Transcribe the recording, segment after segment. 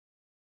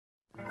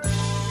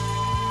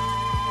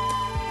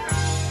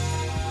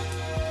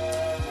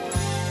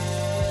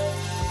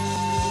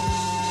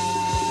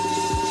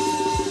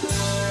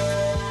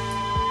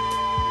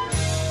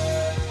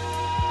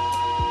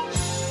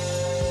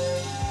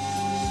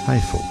Hi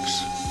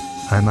folks,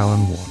 I'm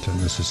Alan Watt and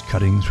this is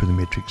Cutting Through the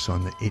Matrix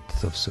on the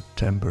 8th of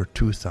September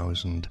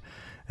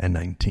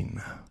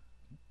 2019.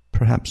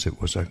 Perhaps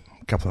it was a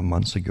couple of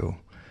months ago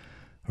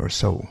or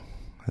so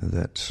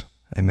that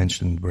I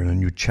mentioned we're in a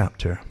new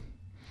chapter.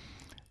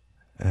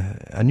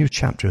 A new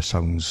chapter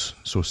sounds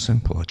so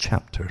simple, a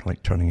chapter,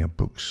 like turning a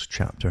book's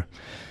chapter.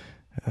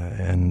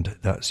 And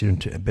that's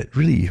into it. But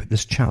really,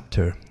 this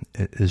chapter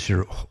is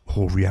your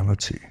whole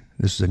reality.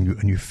 This is a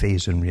new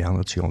phase in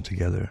reality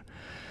altogether.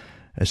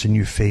 It's a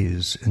new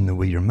phase in the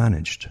way you're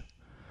managed.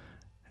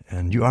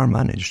 And you are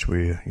managed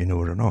whether you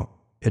know it or not.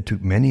 It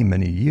took many,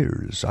 many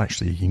years.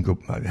 Actually, you can go,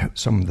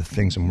 some of the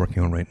things I'm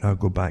working on right now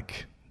go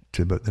back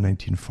to about the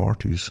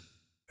 1940s,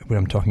 where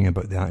I'm talking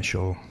about the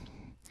actual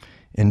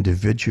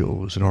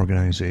individuals and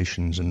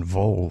organizations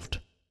involved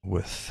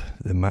with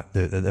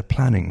the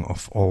planning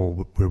of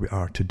all where we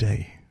are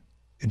today.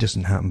 It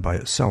doesn't happen by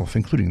itself,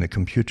 including the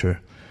computer,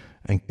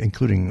 and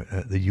including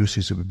the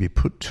uses that would be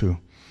put to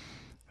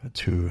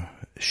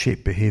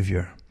shape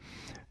behavior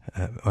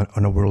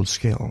on a world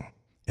scale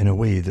in a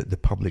way that the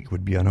public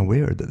would be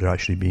unaware that they're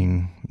actually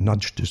being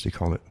nudged, as they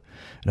call it.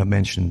 And I've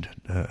mentioned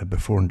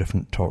before in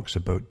different talks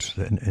about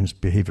the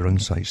behavior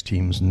insights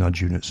teams,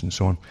 nudge units and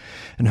so on,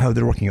 and how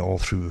they're working all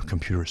through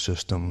computer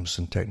systems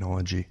and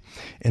technology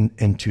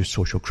into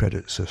social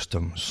credit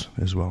systems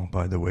as well,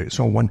 by the way. It's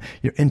all one,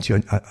 you're into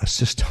a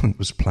system that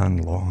was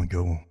planned long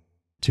ago.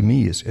 To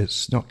me,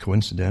 it's not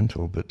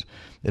coincidental, but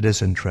it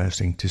is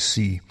interesting to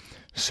see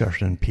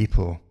certain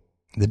people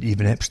that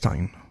even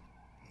Epstein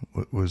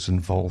was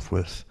involved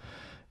with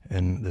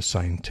in the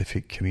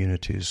scientific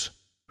communities,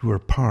 who are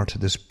part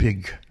of this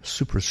big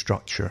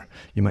superstructure,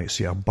 you might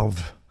say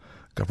above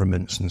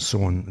governments and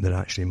so on, that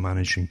actually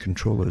manage and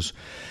control us,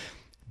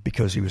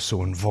 because he was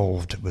so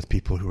involved with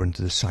people who were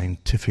into the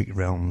scientific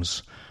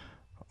realms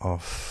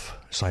of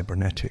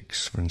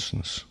cybernetics, for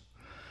instance.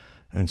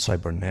 And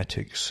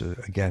cybernetics,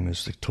 again,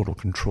 is the total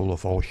control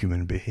of all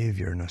human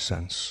behavior in a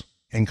sense,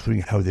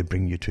 including how they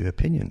bring you to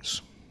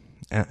opinions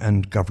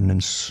and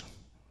governance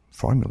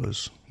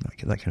formulas,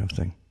 that kind of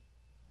thing.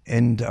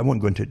 And I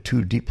won't go into it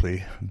too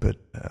deeply, but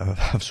I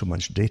have so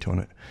much data on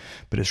it.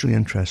 But it's really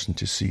interesting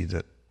to see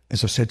that,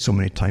 as I've said so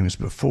many times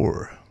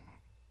before,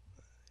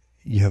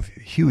 you have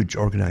huge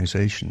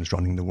organizations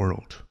running the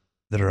world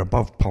that are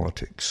above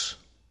politics,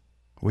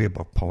 way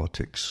above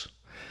politics.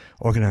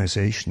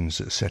 Organizations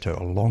that set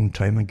out a long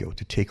time ago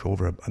to take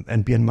over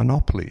and be in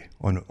monopoly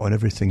on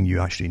everything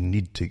you actually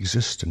need to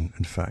exist in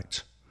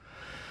fact.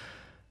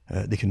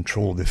 They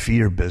control the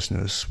fear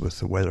business with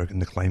the weather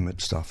and the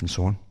climate stuff and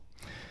so on.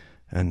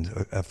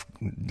 And I've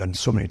done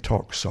so many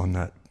talks on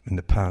that in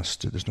the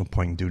past, there's no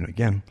point in doing it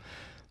again,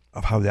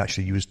 of how they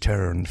actually use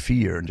terror and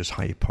fear and just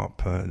hype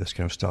up this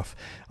kind of stuff,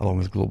 along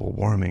with global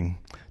warming,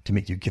 to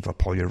make you give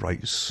up all your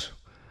rights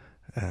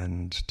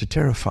and to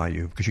terrify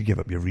you, because you give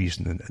up your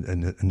reason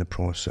in the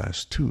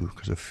process too,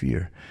 because of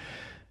fear,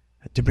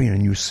 to bring in a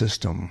new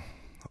system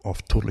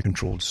of totally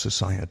controlled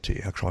society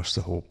across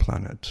the whole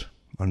planet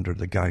under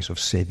the guise of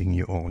saving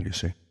you all, you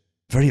see.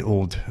 Very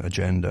old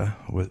agenda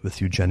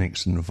with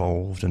eugenics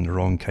involved and the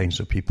wrong kinds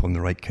of people and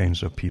the right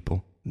kinds of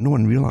people. No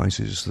one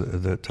realizes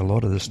that a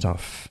lot of the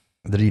stuff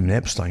that even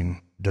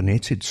Epstein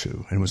donated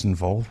to and was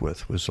involved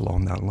with was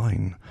along that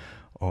line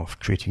of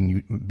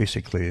creating,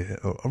 basically,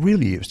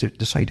 really it was to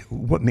decide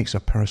what makes a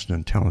person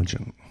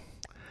intelligent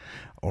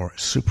or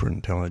super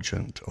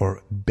intelligent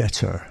or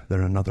better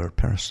than another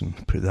person,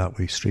 put it that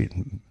way straight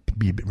and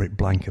be a bit right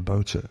blank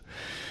about it.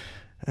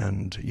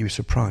 And you're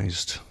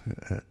surprised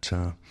at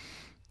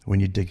when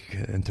you dig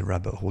into the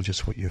rabbit hole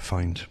just what you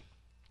find.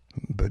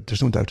 But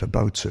there's no doubt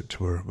about it,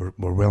 we're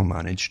well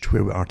managed.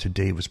 Where we are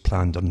today was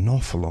planned an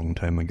awful long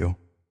time ago.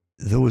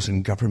 Those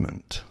in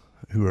government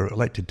who are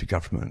elected to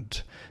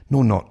government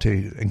know not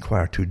to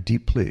inquire too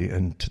deeply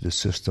into the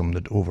system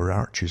that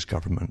overarches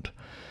government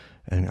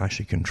and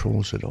actually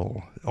controls it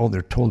all. All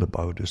they're told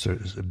about is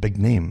there's big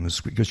names,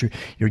 because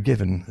you're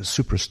given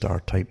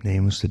superstar type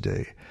names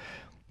today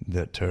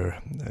that are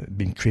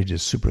being created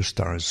as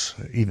superstars,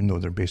 even though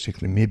they're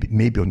basically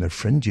maybe on their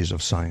fringes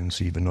of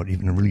science, even not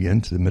even really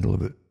into the middle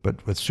of it.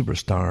 But with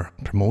superstar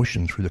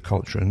promotion through the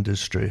culture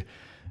industry,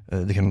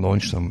 they can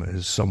launch them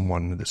as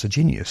someone that's a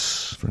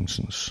genius, for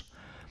instance,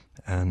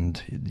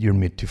 and you're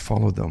made to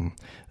follow them.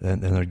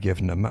 And then they're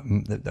given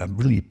a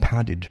really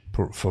padded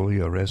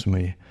portfolio,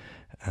 resume,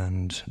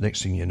 and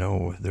next thing you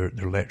know, they're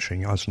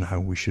lecturing us on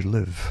how we should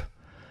live.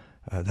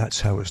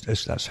 That's how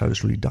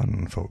it's really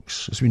done,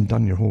 folks. It's been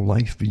done your whole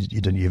life, but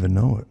you didn't even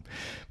know it.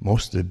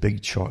 Most of the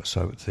big shots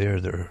out there,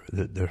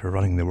 they're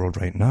running the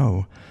world right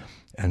now,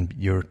 and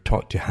you're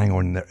taught to hang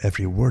on to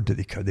every word that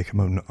they come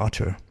out and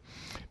utter,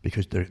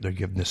 because they're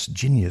given this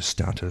genius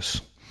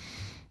status,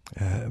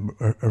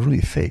 are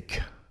really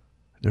fake.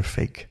 They're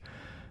fake.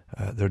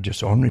 They're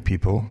just ordinary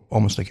people,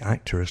 almost like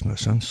actors in a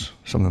sense.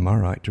 Some of them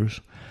are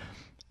actors.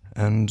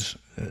 And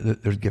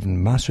they're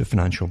given massive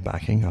financial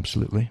backing,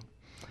 absolutely.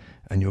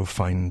 And you'll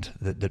find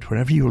that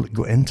whenever you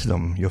go into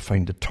them, you'll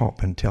find the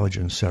top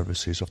intelligence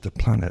services of the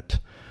planet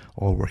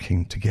all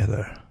working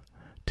together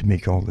to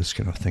make all this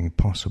kind of thing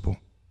possible.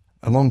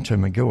 A long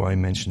time ago, I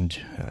mentioned,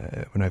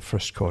 when I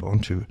first caught on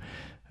to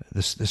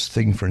this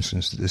thing, for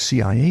instance, that the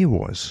CIA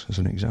was, as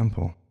an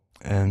example,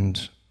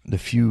 and the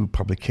few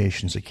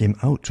publications that came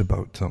out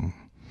about them.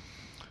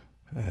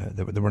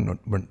 There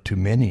weren't too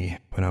many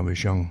when I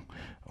was young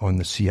on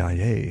the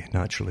CIA,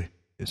 naturally.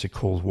 It's a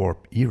Cold War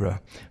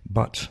era,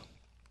 but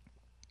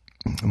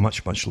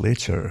much, much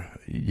later,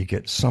 you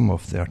get some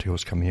of the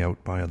articles coming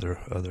out by other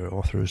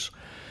authors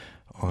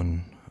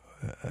on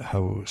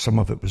how some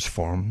of it was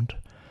formed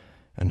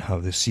and how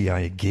the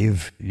CIA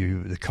gave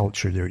you the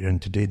culture they're in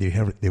today.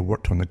 They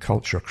worked on the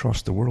culture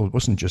across the world. It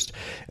wasn't just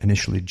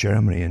initially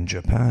Germany and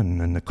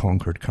Japan and the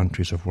conquered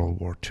countries of World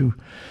War II,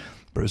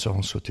 but it was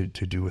also to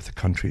do with the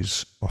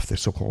countries of the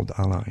so-called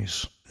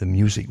Allies. The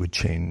music would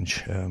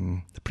change,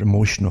 the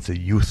promotion of the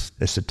youth.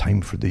 It's the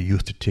time for the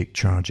youth to take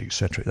charge,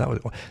 etc.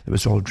 It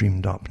was all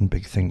dreamed up in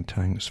big think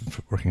tanks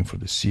working for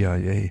the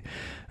CIA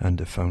and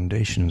the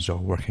foundations all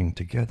working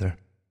together.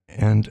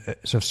 And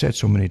as I've said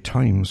so many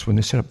times, when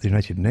they set up the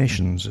United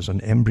Nations as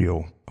an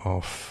embryo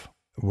of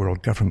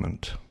world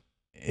government,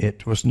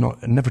 it was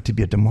never to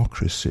be a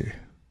democracy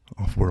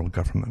of world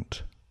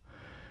government.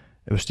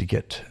 It was to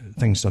get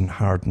things done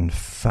hard and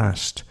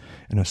fast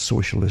in a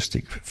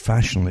socialistic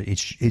fashion that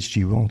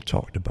H.G. Wells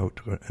talked about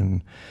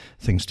in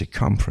Things to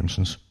Come, for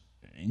instance.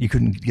 You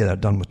couldn't get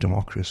that done with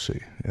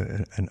democracy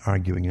and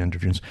arguing and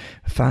interference.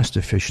 Fast,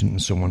 efficient,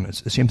 and so on. It's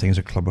the same thing as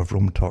the Club of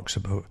Rome talks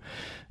about,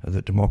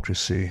 that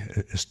democracy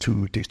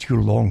takes too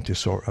long to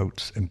sort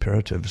out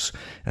imperatives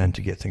and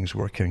to get things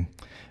working,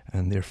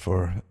 and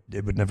therefore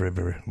it would never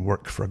ever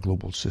work for a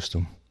global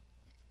system.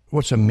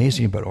 What's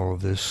amazing about all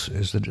of this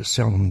is that it's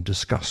seldom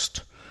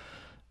discussed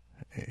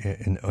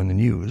on the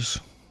news.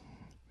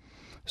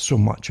 So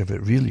much of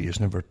it really is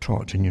never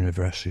taught in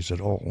universities at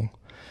all.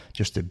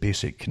 Just the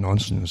basic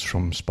nonsense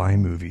from spy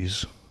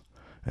movies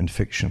and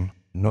fiction,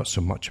 not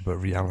so much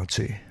about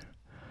reality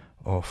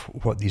of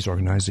what these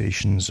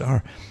organizations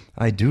are.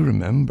 I do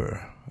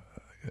remember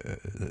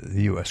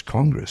the US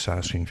Congress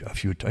asking a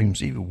few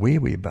times, even way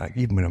back,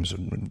 even when I was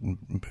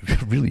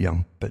really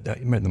young, but I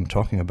remember them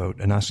talking about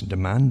and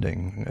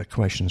demanding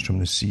questions from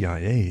the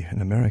CIA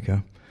in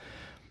America.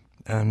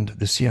 And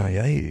the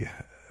CIA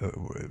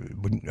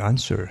wouldn't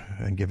answer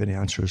and give any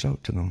answers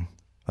out to them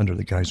under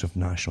the guise of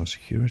national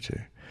security.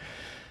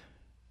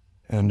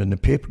 And in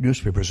the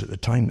newspapers at the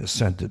time, it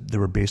said that they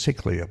were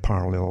basically a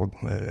parallel,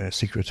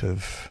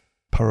 secretive,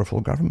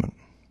 powerful government,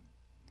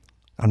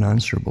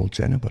 unanswerable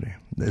to anybody,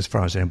 as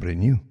far as anybody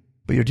knew.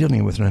 But you're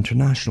dealing with an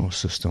international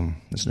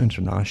system. It's an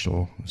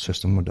international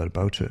system, no doubt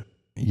about it.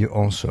 You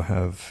also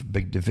have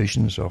big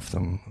divisions of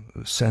them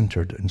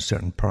centered in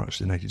certain parts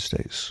of the United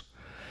States.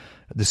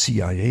 The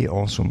CIA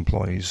also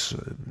employs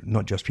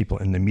not just people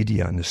in the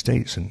media in the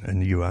States and in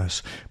the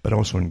US, but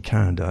also in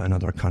Canada and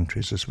other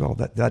countries as well.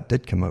 That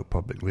did come out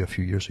publicly a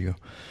few years ago.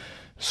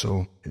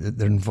 So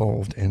they're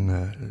involved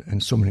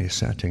in so many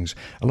settings.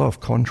 A lot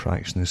of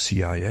contracts in the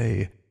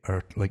CIA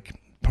are like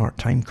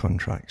part-time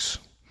contracts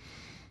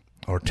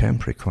or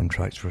temporary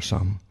contracts for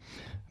some.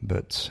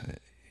 But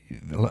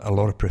a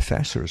lot of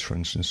professors, for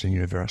instance, in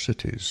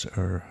universities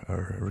are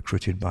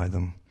recruited by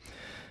them.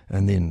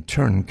 And they in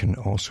turn can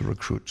also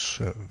recruit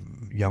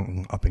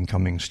young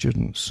up-and-coming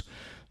students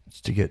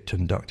to get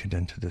inducted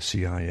into the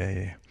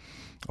CIA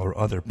or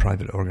other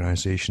private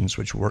organizations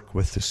which work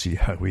with the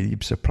CIA. You'd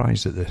be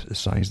surprised at the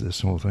size of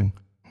this whole thing.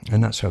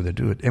 And that's how they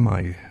do it.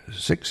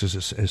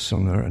 MI6 is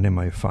similar, and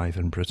MI5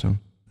 in Britain.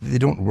 They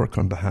don't work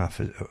on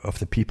behalf of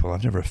the people.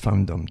 I've never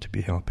found them to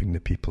be helping the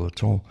people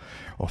at all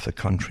of the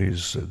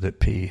countries that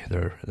pay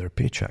their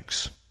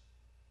paychecks.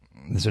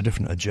 There's a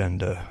different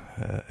agenda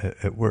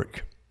at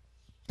work.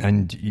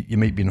 And you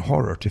might be in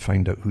horror to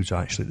find out who's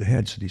actually the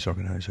heads of these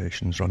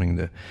organizations, running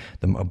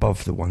them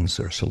above the ones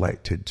that are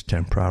selected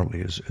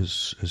temporarily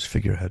as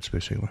figureheads,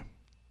 basically.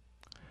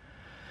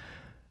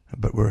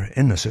 But we're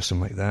in a system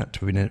like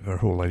that. We've been in it our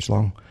whole lives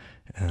long,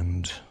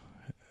 and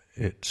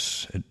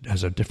it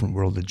has a different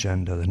world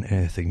agenda than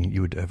anything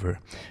you would ever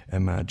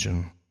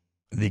imagine.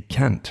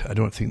 I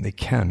don't think they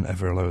can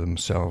ever allow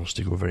themselves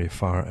to go very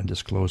far in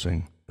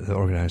disclosing the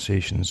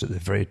organizations at the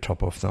very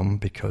top of them,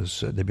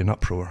 because there'd be an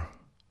uproar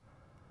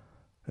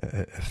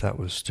if that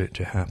was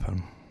to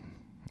happen.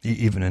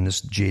 Even in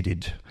this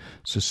jaded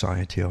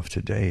society of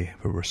today,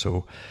 where we're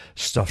so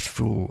stuffed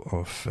full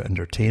of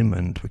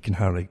entertainment, we can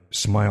hardly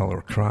smile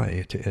or cry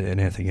at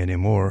anything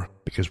anymore,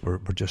 because we're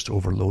just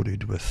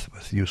overloaded with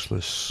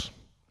useless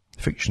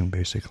fiction,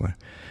 basically,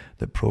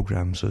 that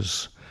programs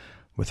us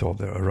with all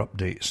their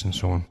updates and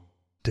so on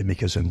to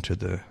make us into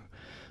the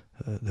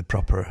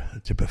proper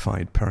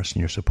typified person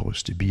you're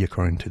supposed to be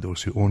according to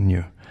those who own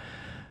you.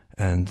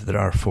 And there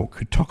are folk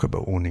who talk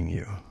about owning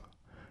you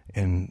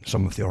in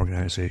some of the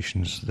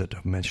organizations that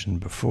I've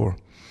mentioned before.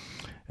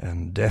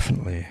 And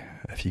definitely,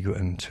 if you go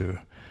into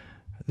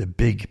the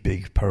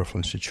big, powerful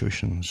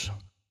institutions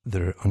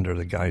that are under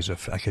the guise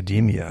of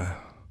academia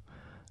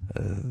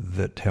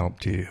that help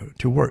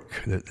to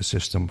work the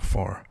system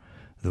for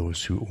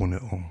those who own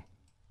it all.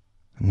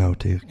 Now,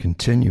 to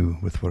continue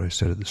with what I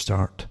said at the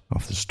start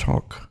of this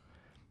talk,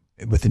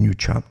 with the new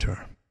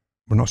chapter,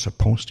 we're not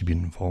supposed to be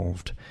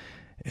involved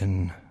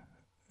in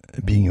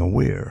being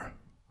aware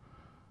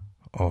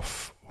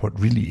of what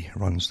really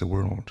runs the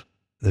world.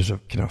 There's a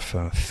kind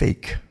of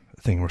fake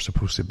thing we're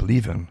supposed to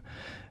believe in,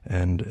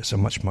 and it's a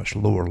much, much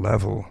lower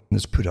level.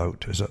 It's put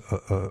out as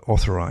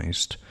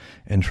authorized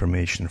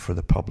information for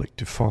the public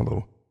to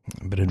follow.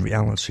 But in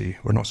reality,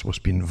 we're not supposed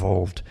to be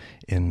involved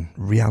in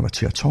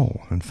reality at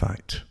all, in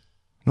fact.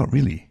 Not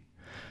really.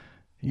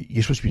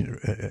 You're supposed to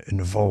be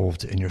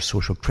involved in your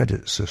social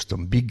credit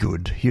system. Be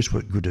good. Here's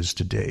what good is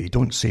today.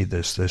 Don't say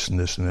this, this, and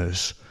this, and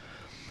this.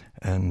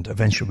 And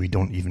eventually we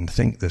don't even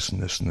think this,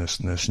 and this, and this,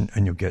 and this.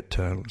 And you'll get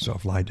sort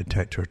of lie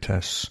detector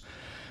tests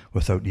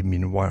without even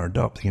being wired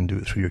up. They can do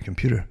it through your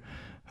computer.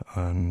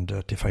 And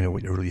to find out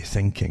what you're really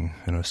thinking,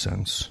 in a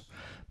sense,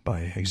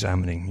 by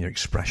examining your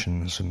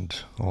expressions and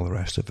all the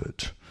rest of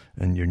it,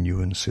 and your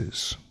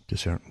nuances to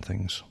certain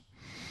things.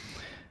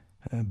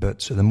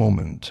 But at the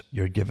moment,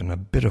 you're given a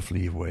bit of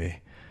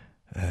leeway,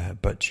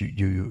 but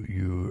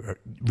you are,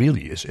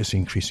 really it's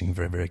increasing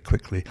very, very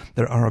quickly.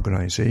 There are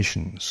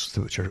organizations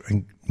which are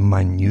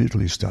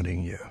minutely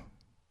studying you.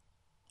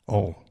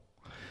 All.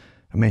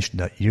 I mentioned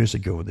that years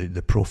ago,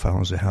 the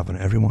profiles they have on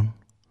everyone.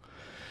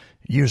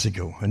 Years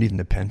ago, and even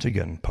the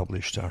Pentagon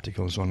published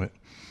articles on it,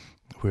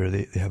 where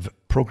they have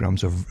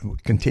programs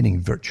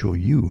containing virtual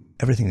you.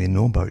 Everything they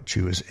know about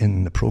you is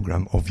in the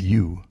program of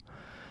you.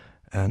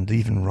 And they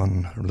even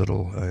run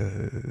little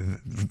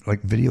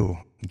like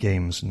video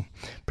games and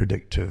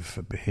predictive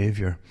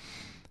behavior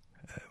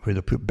where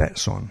they put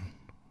bets on.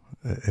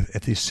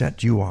 If they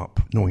set you up,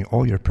 knowing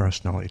all your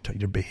personality,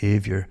 your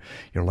behavior,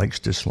 your likes,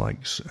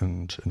 dislikes,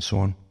 and so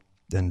on,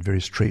 then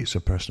various traits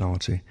of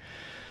personality,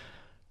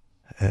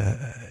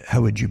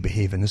 how would you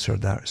behave in this or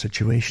that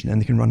situation? And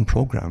they can run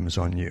programs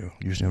on you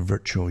using a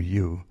virtual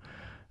you.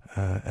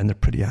 And they're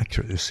pretty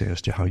accurate, they say,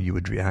 as to how you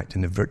would react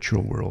in the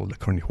virtual world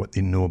according to what they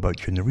know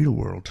about you in the real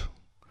world.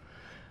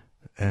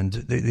 And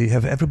they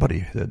have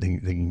everybody that they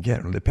can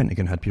get. The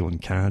Pentagon had people in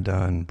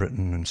Canada and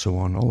Britain and so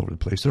on, all over the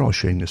place. They're all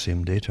sharing the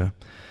same data.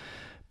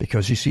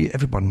 Because, you see,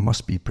 everyone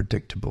must be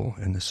predictable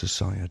in the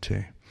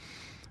society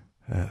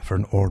for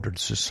an ordered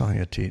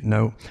society.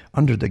 Now,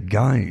 under the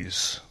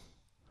guise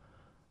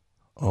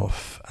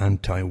of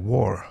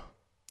anti-war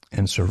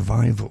and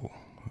survival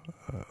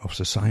of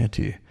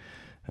society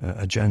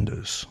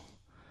agendas,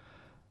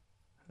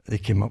 they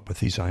came up with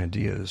these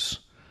ideas.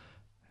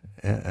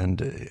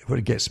 And what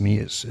it gets me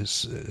is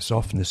it's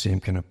often the same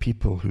kind of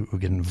people who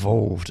get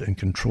involved in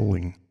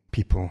controlling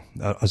people,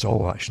 us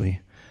all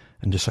actually,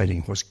 and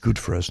deciding what's good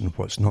for us and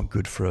what's not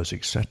good for us,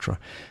 etc.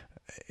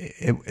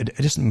 It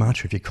doesn't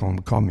matter if you call them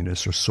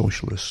communists or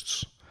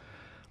socialists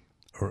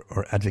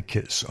or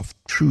advocates of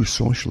true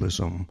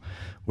socialism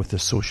with the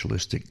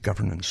socialistic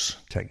governance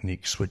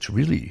techniques, which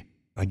really,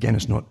 again,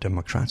 it's not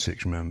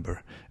democratic,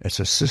 remember. It's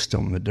a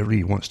system that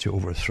really wants to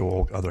overthrow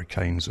all other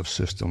kinds of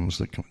systems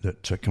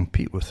that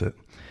compete with it.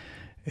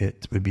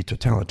 It would be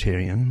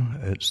totalitarian.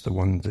 It's the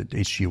one that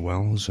H.G.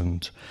 Wells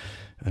and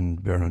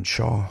Bernard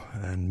Shaw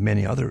and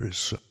many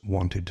others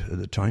wanted at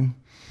the time.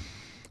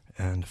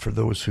 And for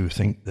those who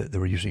think that they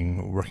were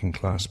using working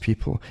class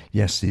people,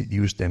 yes, they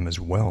used them as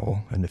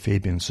well in the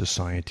Fabian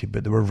Society,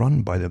 but they were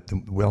run by the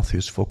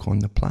wealthiest folk on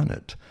the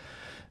planet.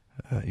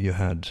 You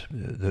had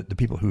the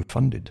people who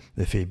funded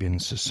the Fabian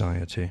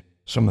Society.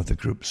 Some of the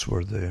groups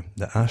were the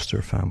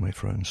Astor family,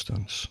 for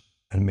instance,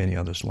 and many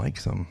others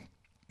like them.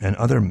 And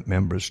other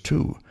members,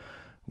 too,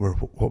 were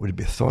what would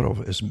be thought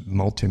of as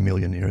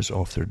multimillionaires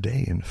off their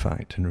day, in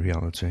fact, in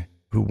reality,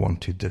 who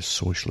wanted this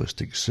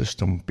socialistic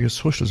system, because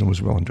socialism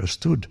was well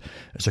understood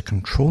as a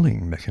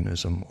controlling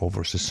mechanism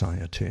over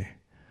society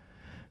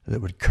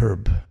that would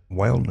curb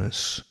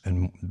wildness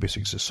in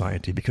basic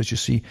society. Because, you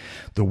see,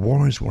 the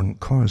wars weren't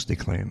caused, they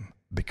claim,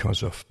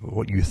 because of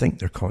what you think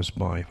they're caused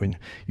by. When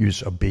you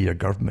just obey your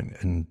government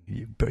and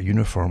you put a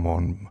uniform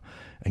on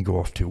and go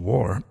off to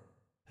war,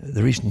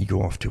 the reason you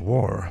go off to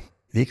war,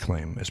 they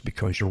claim, is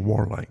because you're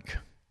warlike.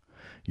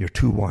 You're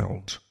too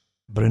wild.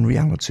 But in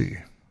reality,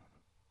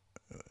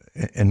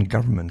 in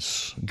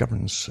governments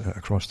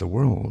across the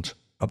world,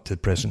 up to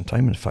the present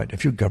time, in fact,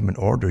 if your government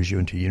orders you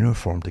into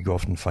uniform to go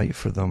off and fight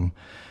for them,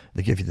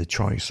 they give you the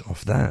choice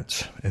of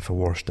that, if a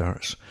war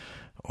starts,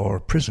 or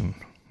prison,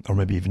 or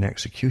maybe even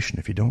execution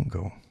if you don't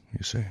go,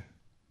 you see.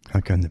 How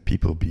can the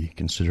people be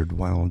considered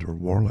wild or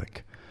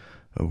warlike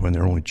when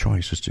their only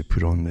choice is to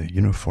put on the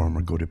uniform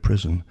or go to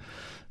prison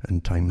in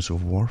times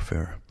of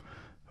warfare,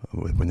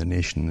 when the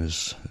nation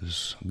is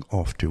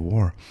off to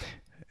war?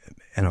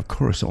 And of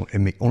course,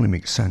 it only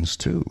makes sense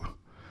too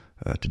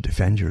to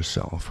defend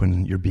yourself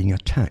when you're being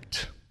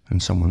attacked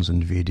and someone's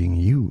invading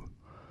you.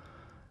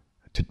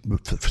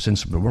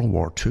 Since World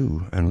War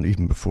II, and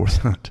even before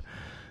that,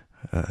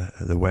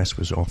 the West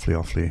was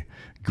awfully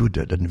good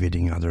at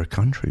invading other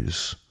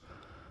countries.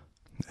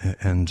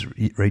 And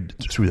right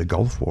through the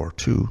Gulf War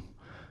too,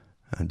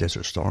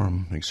 Desert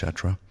Storm,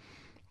 etc.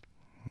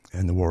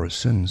 and the war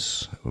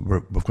since,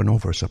 we've gone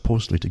over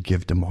supposedly to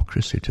give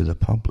democracy to the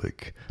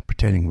public,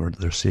 pretending we're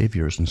their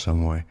saviors in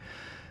some way.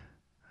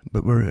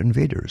 But we're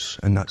invaders,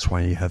 and that's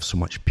why you have so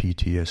much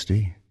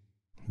PTSD,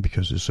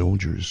 because the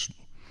soldiers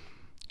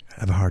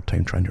have a hard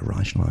time trying to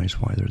rationalize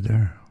why they're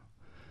there.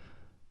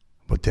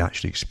 What they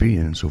actually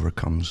experience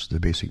overcomes the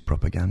basic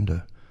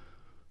propaganda,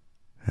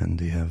 and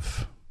they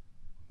have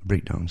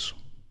breakdowns.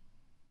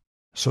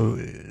 So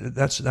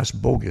that's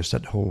bogus.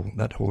 That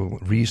whole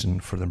reason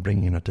for them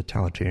bringing in a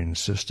totalitarian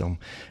system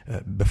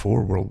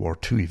before World War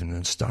II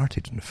even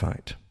started, in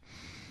fact,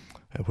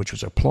 which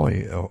was a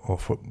ploy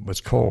of what was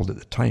called at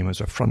the time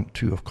as a front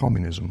two of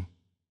communism.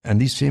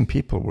 And these same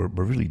people were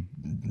really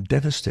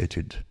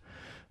devastated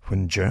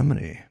when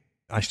Germany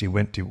actually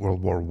went to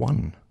World War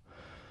I.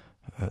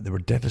 They were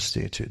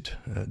devastated.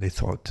 They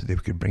thought they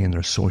could bring in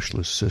their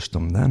socialist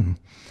system then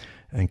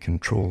and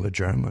control the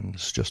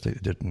Germans, just like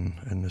they did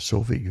in the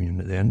Soviet Union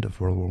at the end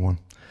of World War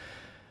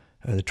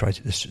I. They tried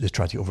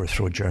to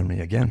overthrow Germany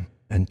again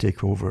and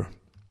take over.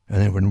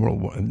 And then when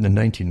in the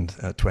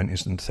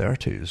 1920s and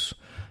 30s,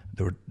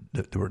 they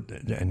were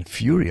in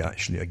fury,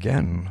 actually,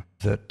 again,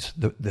 that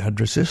they had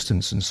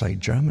resistance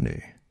inside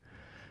Germany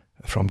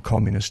from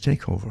communist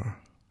takeover.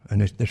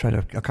 And they tried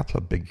a couple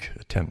of big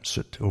attempts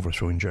at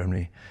overthrowing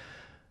Germany.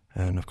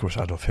 And, of course,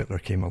 Adolf Hitler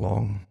came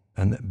along.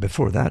 And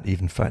before that,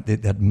 even, in fact, they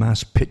had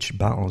mass pitched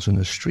battles in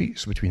the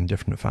streets between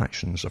different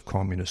factions of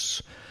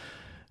communists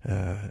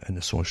and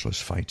the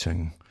socialists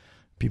fighting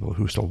people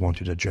who still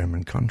wanted a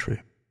German country.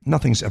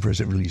 Nothing's ever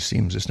as it really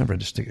seems. It's never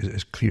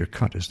as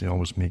clear-cut as they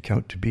always make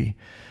out to be.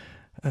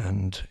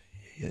 And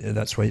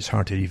that's why it's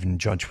hard to even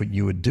judge what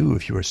you would do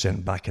if you were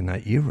sent back in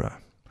that era.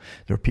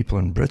 There are people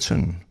in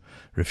Britain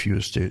who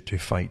refused to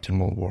fight in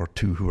World War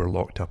II who were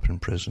locked up in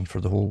prison for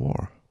the whole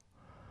war.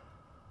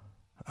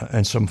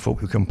 And some folk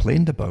who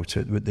complained about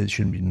it, that they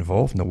shouldn't be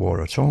involved in the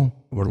war at all,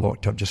 were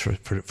locked up just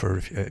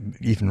for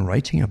even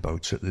writing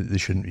about it. They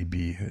shouldn't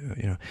be,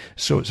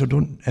 So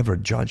don't ever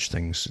judge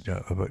things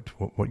about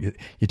what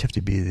you'd have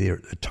to be there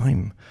at the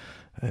time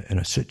in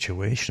a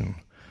situation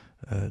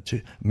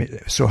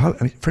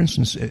for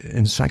instance,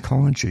 in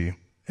psychology,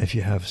 if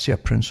you have, say, a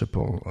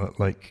principle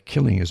like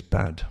killing is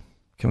bad,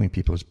 killing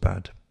people is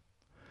bad,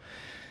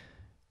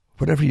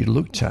 whatever you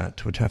looked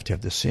at would have to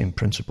have the same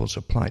principles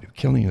applied. If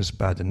killing is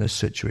bad in this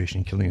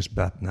situation, killing is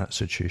bad in that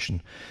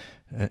situation.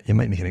 You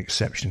might make an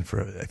exception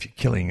for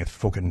if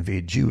folk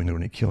invade you and they're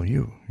going to kill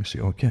you. You say,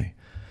 okay.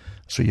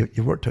 So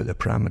you worked out the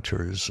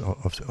parameters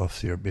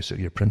of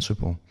your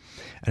principle,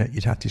 and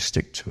you'd have to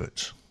stick to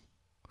it.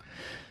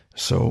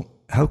 So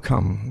how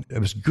come it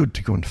was good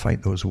to go and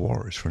fight those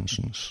wars, for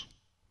instance?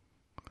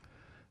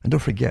 And don't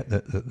forget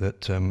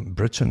that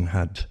Britain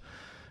had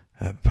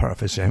part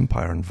of its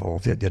empire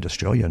involved. They had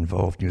Australia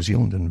involved, New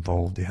Zealand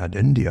involved, they had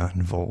India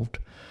involved,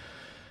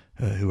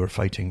 who were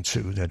fighting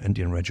too. They had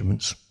Indian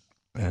regiments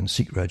and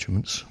Sikh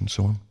regiments and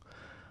so on,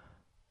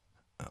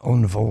 all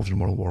involved in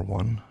World War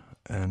I.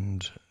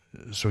 And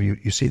so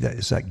you see that,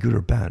 is that good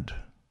or bad?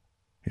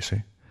 You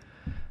see?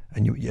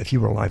 And if you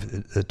were alive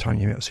at the time,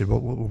 you might say, well,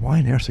 why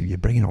on earth are you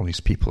bringing all these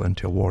people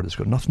into a war that's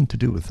got nothing to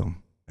do with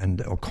them? And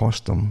it'll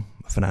cost them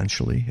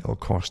financially, it'll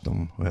cost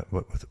them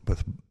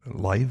with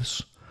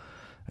lives,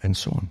 and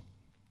so on.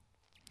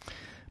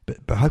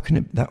 But how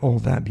can all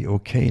that be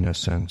okay in a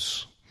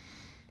sense?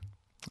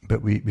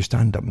 But we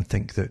stand up and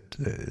think that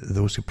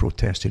those who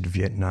protested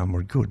Vietnam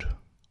were good.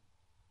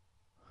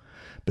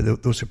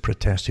 But those who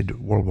protested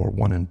World War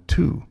I and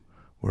II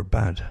were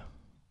bad.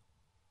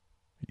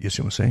 You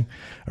see what I'm saying?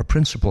 Our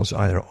principle is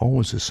either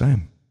always the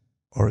same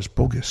or it's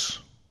bogus.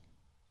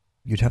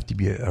 You'd have to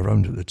be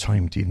around at the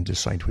time to even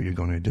decide what you're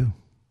going to do.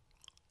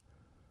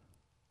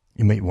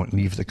 You might want to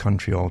leave the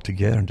country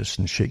altogether and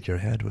just shake your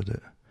head with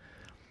it.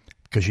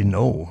 Because you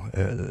know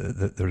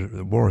that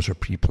the wars are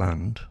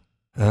pre-planned.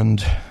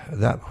 And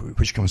that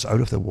which comes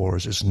out of the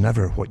wars is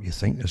never what you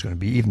think there's going to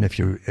be. Even if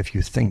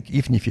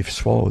you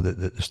swallow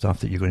the stuff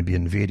that you're going to be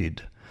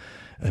invaded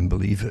and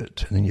believe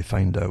it, and then you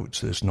find out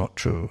that it's not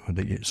true,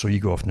 so you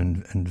go off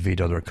and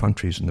invade other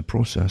countries in the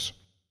process,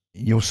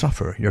 you'll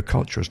suffer. Your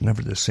culture is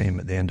never the same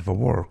at the end of a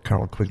war.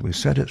 Carroll Quigley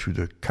said it through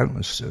the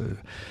countless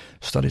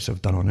studies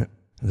I've done on it,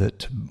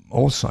 that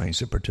all sides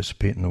that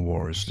participate in the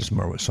wars, doesn't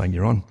matter what side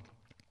you're on,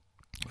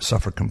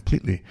 suffer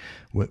completely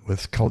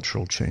with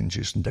cultural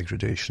changes and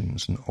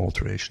degradations and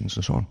alterations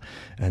and so on.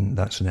 And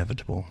that's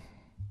inevitable.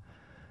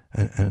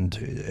 And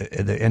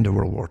at the end of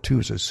World War II,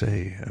 as I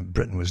say,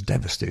 Britain was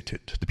devastated.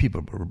 The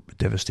people were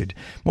devastated.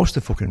 Most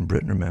of the folk in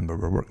Britain, remember,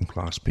 were working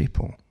class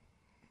people.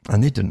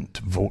 And they didn't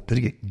vote. They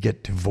didn't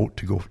get to vote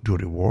to go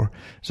to war.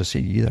 As I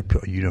say, you either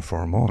put a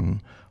uniform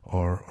on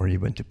or you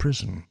went to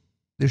prison.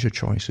 There's your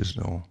choices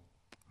and all.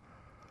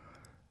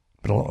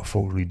 But a lot of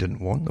folk really didn't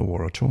want the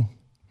war at all.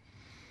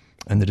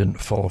 And they didn't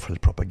fall for the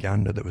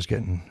propaganda that was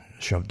getting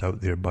shoved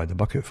out there by the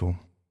bucketful.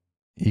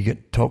 You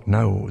get talk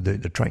now, they're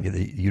trying to get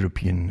the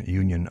European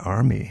Union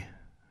Army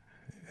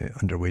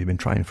underway. They've been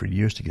trying for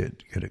years to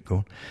get it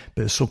going.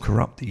 But it's so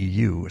corrupt, the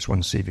EU, it's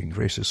one saving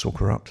grace, it's so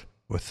corrupt.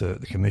 With the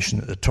commission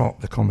at the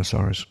top, the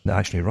commissars that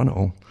actually run it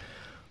all,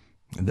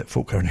 that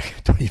folk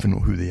don't even know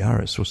who they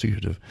are. It's so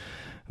secretive.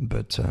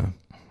 But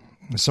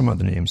some of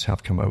the names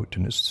have come out,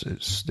 and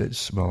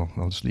it's well,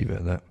 I'll just leave it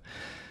at that.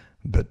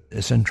 But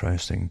it's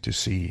interesting to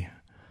see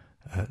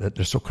that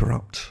they're so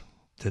corrupt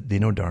that they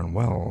know darn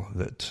well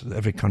that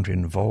every country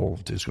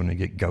involved is going to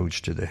get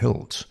gouged to the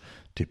hilt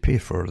to pay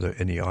for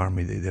any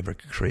army they ever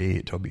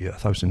create. It'll be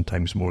 1,000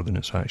 times more than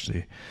it's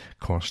actually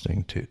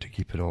costing to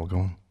keep it all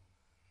going.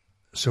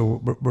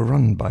 So we're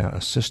run by a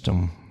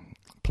system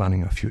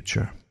planning a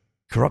future.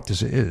 Corrupt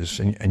as it is,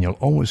 and you'll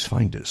always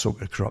find it so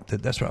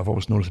corrupted. That's what I've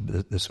always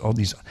noticed. All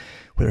these,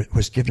 where it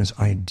was given as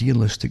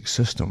idealistic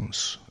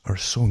systems, are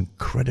so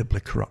incredibly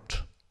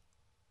corrupt.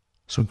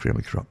 So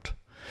incredibly corrupt.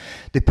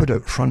 They put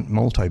out front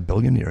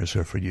multi-billionaires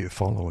there for you to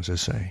follow, as I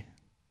say.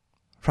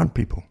 Front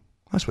people.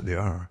 That's what they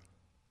are.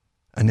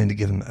 And then they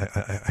give them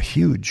a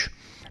huge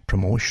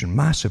promotion,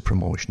 massive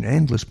promotion,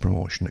 endless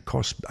promotion. It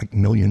costs like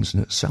millions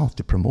in itself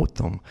to promote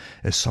them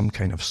as some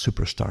kind of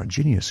superstar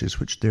geniuses,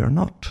 which they are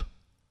not.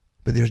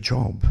 But their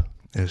job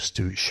is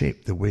to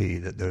shape the way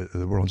that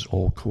the world's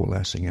all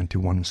coalescing into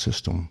one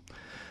system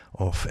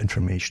of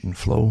information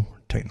flow,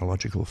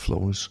 technological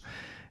flows,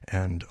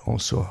 and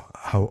also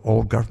how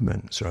all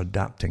governments are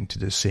adapting to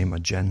the same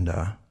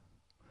agenda,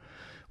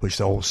 which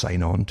they all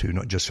sign on to,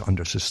 not just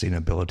under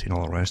sustainability and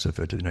all the rest of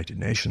it, the United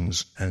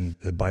Nations and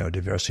the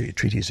biodiversity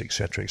treaties,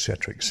 etc.,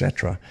 etc.,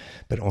 etc.,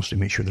 but also to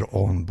make sure they're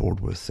all on board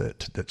with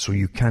it. So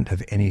you can't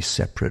have any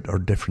separate or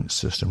different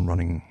system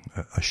running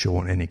a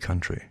show in any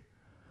country.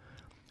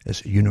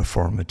 It's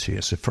uniformity.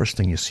 It's the first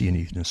thing you see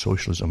in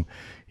socialism,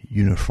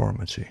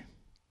 uniformity.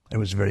 It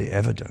was very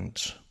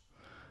evident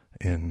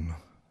in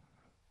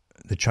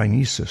the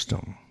Chinese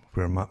system,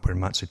 where Mao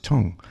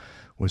Zedong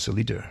was the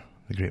leader,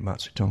 the great Mao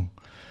Zedong.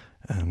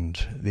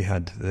 And they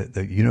had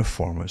the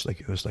uniform.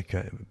 It was like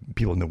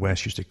people in the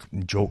West used to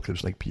joke it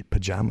was like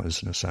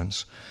pajamas in a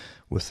sense,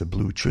 with the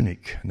blue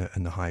tunic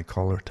and the high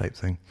collar type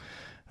thing,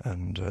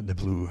 and the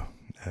blue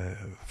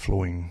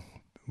flowing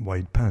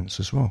wide pants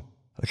as well,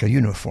 like a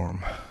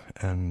uniform.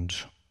 And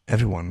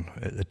everyone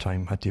at the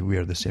time had to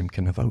wear the same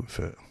kind of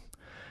outfit.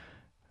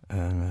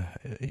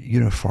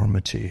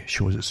 Uniformity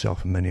shows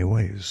itself in many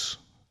ways.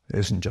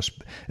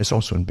 It's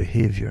also in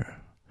behavior.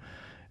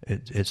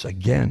 It's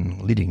again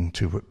leading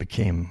to what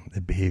became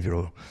the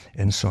behavioral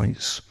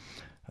insights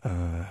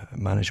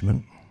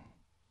management.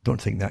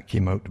 Don't think that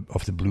came out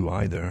of the blue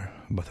either,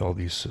 with all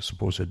these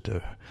supposed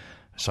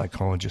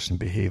psychologists and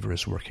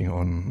behaviorists working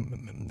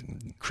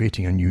on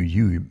creating a new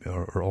you,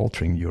 or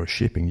altering you, or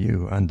shaping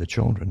you and the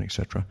children,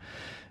 etc.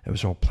 It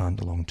was all planned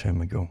a long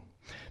time ago.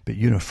 But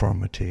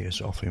uniformity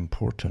is awfully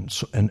important,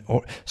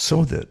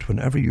 so that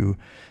whenever you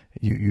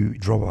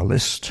draw a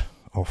list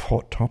of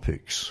hot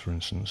topics, for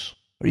instance,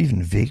 or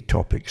even vague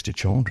topics to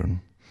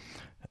children,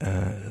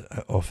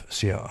 of,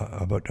 say,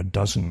 about a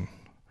dozen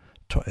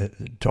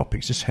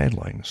topics, just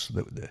headlines,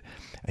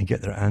 and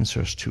get their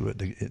answers to it.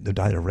 They'd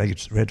either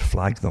red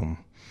flag them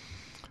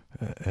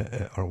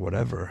or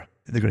whatever.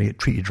 They're going to get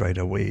treated right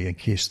away in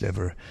case they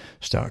ever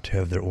start to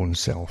have their own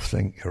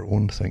self-think or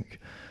own think,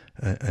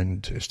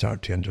 and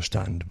start to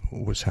understand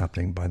what's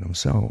happening by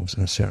themselves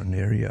in a certain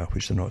area,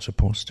 which they're not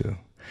supposed to.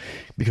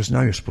 Because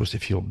now you're supposed to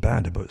feel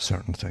bad about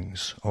certain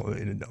things,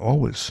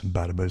 always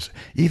bad about it,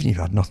 even if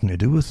you had nothing to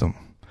do with them.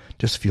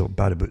 Just feel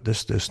bad about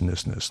this, and this,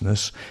 and this, and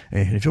this.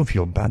 And if you don't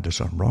feel bad, there's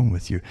something wrong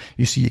with you.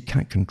 You see, you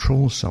can't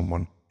control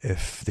someone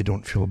if they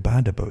don't feel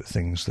bad about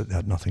things that they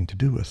had nothing to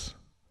do with.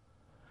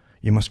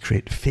 You must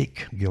create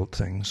fake guilt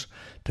things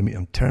to make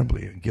them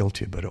terribly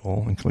guilty about it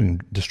all,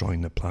 including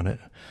destroying the planet.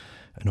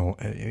 And all,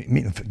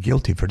 make them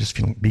guilty for just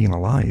being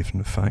alive,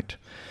 in fact,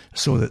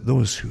 so that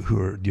those who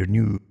are your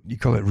new, you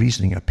call it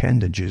reasoning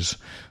appendages,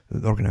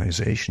 the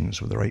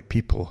organizations with the right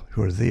people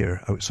who are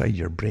there outside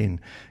your brain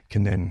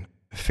can then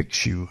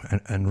fix you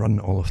and run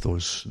all of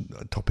those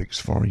topics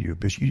for you,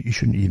 because you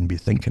shouldn't even be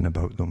thinking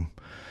about them,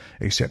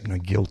 except in a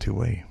guilty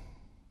way.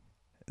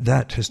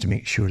 That has to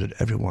make sure that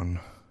everyone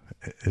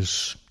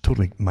is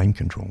totally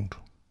mind-controlled,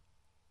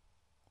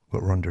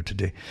 what we're under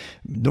today.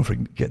 Don't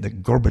forget that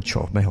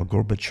Mikhail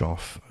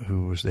Gorbachev,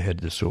 who was the head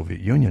of the Soviet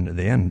Union at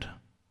the end,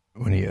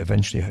 when he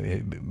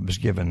eventually was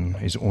given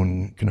his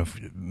own kind of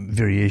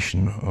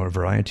variation or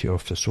variety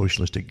of the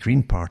Socialistic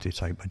Green Party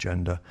type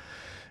agenda,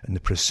 and the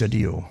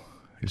Presidio,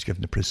 he was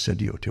given the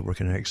Presidio to work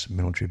in an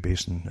ex-military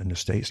base in the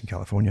States, in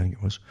California, I think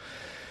it was.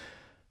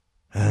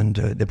 And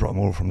they brought him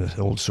over from the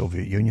old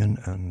Soviet Union,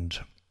 and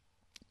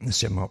they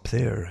set him up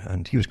there,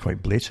 and he was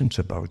quite blatant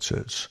about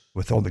it,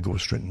 with all the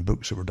ghostwritten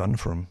books that were done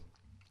for him.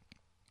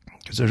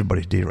 Because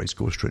everybody today writes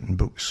ghostwritten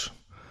books.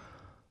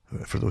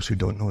 For those who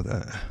don't know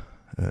that,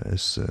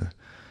 it's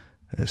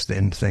the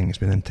end thing. It's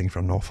been the end thing for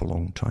an awful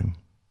long time.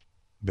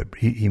 But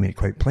he made it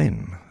quite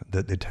plain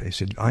that he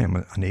said, "I am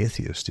an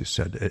atheist." He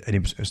said, and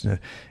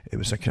it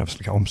was a kind of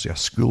like almost a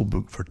school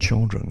book for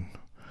children,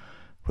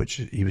 which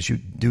he was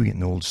doing it in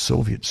the old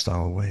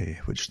Soviet-style way,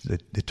 which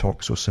they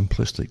talk so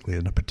simplistically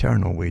in a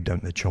paternal way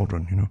down to the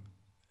children, you know.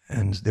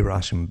 And they were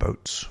asking him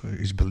about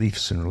his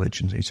beliefs in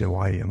religion. He said,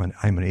 "Why?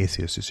 I'm an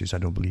atheist." He says, "I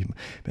don't believe."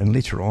 And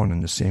later on in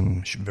the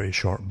same very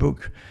short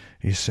book,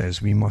 he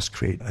says, "We must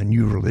create a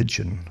new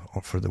religion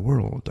for the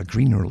world, a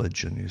green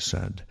religion," he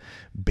said,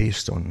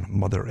 "based on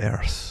Mother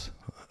Earth,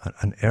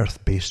 an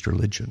earth-based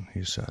religion,"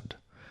 he said.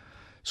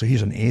 So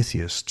he's an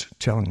atheist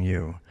telling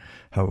you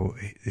how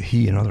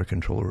he and other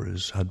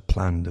controllers had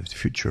planned the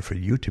future for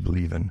you to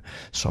believe in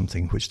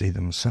something which they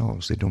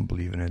themselves, they don't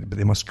believe in it, but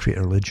they must create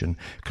a religion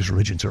because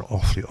religions are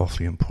awfully,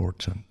 awfully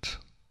important.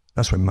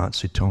 That's why Mao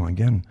Zedong,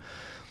 again,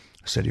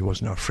 said he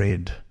wasn't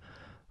afraid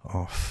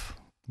of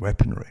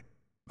weaponry.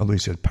 Although he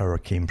said power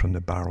came from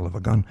the barrel of a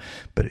gun,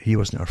 but he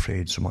wasn't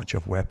afraid so much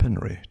of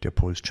weaponry to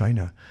oppose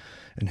China.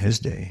 In his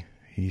day,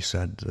 he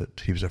said that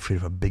he was afraid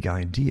of a big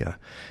idea,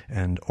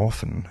 and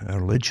often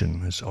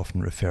religion is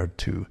often referred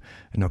to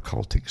in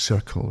occultic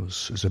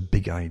circles as a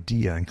big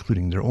idea,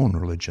 including their own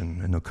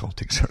religion in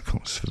occultic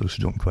circles, for those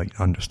who don't quite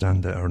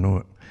understand it or know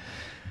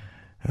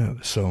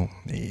it. So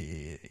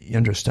you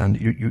understand,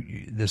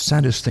 the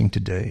saddest thing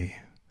today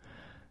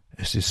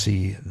is to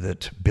see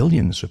that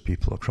billions of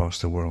people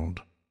across the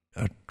world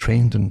are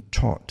trained and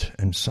taught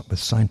with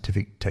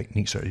scientific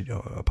techniques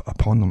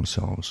upon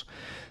themselves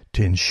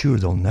to ensure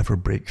they'll never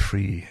break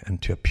free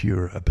and to a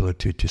pure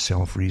ability to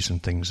self-reason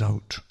things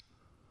out.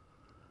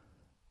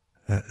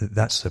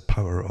 That's the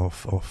power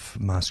of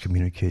mass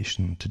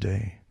communication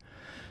today,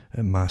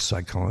 mass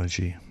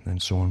psychology and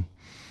so on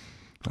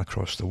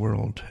across the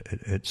world.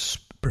 It's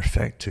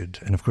perfected,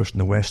 and of course in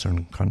the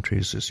Western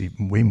countries it's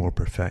even way more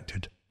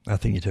perfected. I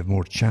think you'd have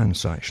more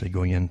chance actually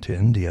going into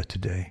India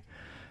today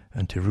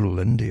and to rule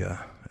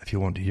India if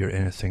you want to hear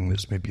anything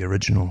that's maybe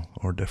original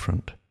or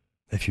different.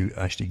 If you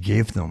actually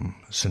gave them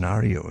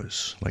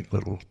scenarios, like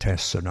little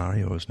test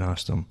scenarios, and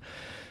asked them,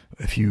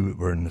 if you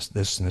were in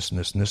this and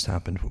this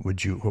happened, what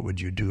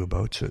would you do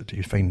about it?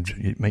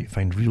 You might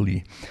find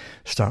really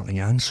startling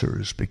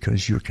answers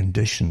because you're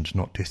conditioned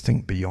not to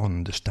think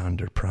beyond the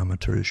standard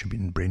parameters you've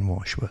been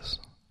brainwashed with.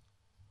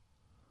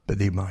 But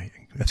they might,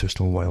 if they're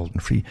still wild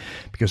and free.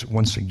 Because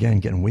once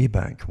again, getting way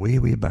back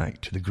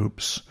to the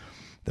groups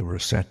that were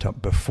set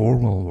up before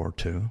World War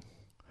II,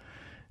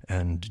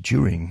 and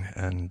during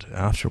and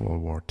after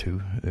World War II,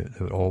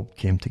 they all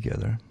came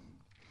together,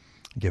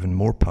 given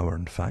more power,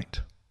 in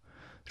fact,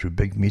 through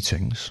big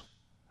meetings,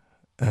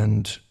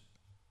 and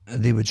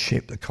they would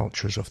shape the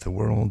cultures of the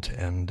world,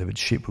 and they would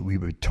shape what we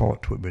would be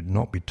taught, what would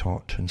not be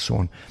taught, and so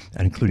on,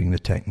 including the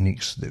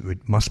techniques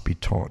that must be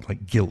taught,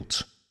 like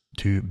guilt,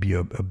 to be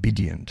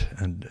obedient,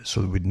 and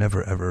so we'd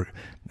never ever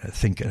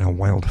think in a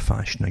wild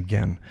fashion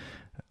again.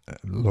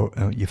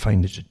 You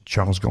find that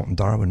Charles Galton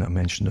Darwin, I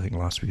mentioned I think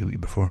last week or the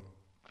week before,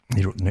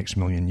 he wrote The Next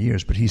Million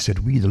Years, but he said,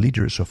 we, the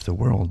leaders of the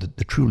world,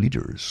 the true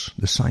leaders,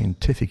 the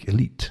scientific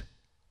elite,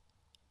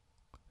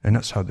 and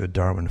that's how the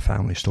Darwin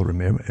family still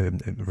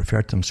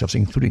referred to themselves,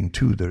 including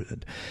to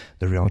the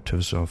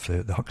relatives of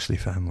the Huxley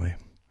family,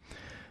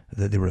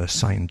 that they were a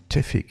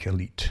scientific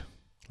elite,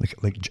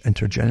 like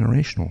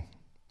intergenerational.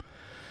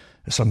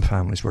 Some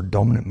families were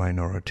dominant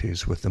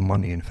minorities with the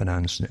money and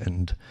finance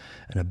and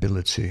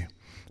ability,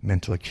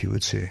 mental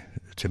acuity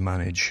to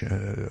manage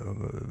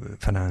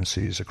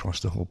finances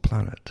across the whole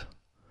planet.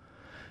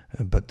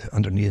 But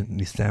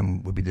underneath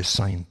them would be the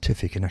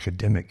scientific and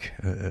academic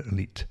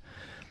elite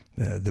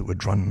that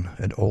would run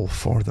it all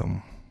for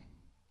them,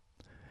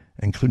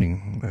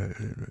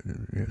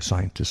 including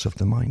scientists of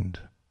the mind.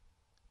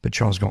 But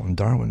Charles Galton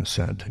Darwin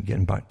said,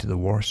 getting back to the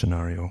war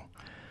scenario,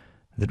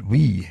 that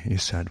we, he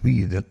said,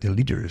 the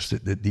leaders,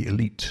 the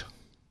elite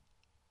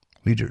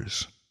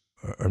leaders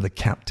are the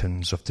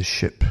captains of the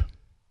ship,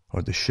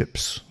 or the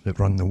ships that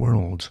run the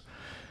world.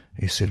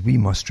 He said, we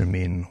must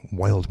remain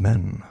wild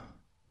men,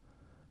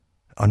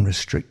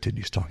 unrestricted,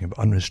 he's talking about,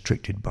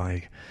 unrestricted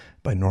by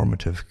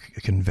normative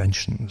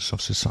conventions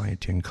of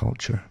society and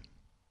culture,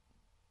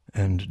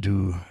 and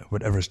do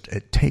whatever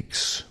it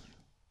takes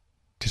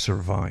to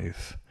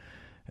survive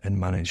and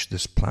manage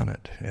this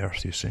planet,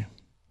 Earth, you see.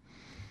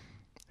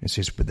 He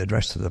says, but the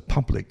rest of the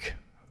public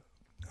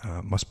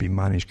must be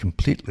managed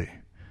completely,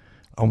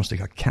 almost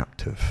like a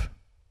captive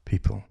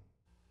people.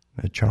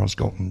 Charles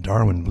Galton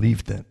Darwin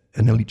believed that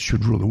an elite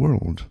should rule the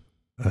world,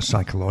 a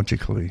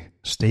psychologically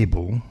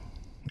stable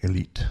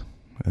elite.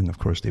 And of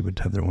course they would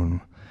have their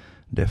own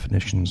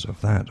definitions of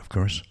that, of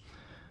course.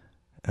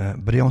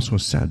 But he also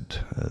said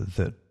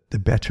that the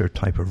better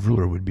type of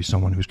ruler would be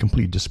someone who's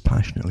completely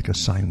dispassionate, like a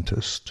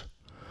scientist.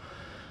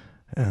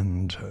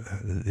 And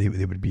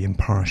they would be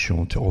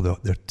impartial to all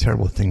the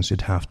terrible things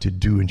they'd have to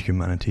do in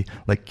humanity,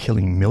 like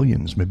killing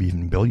millions, maybe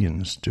even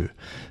billions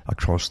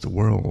across the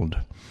world,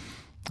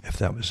 if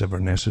that was ever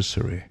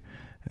necessary,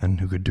 and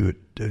who could do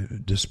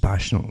it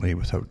dispassionately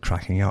without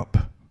cracking up,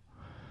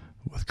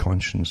 with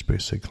conscience,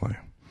 basically.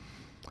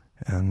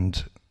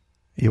 And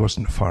he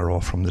wasn't far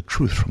off from the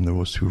truth, from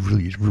those who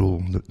really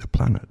rule the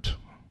planet.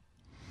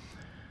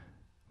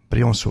 But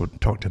he also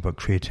talked about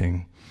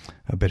creating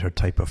a better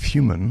type of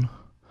human,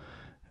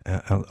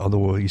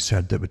 although he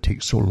said that it would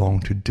take so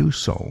long to do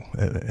so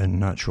in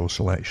natural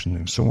selection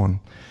and so on.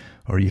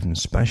 or even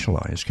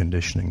specialized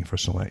conditioning for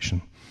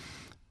selection,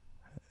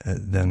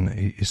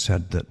 then he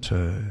said that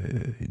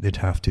they'd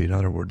have to, in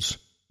other words,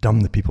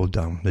 dumb the people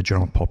down, the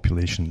general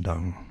population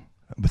down,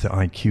 with the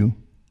IQ,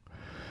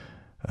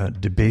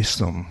 debase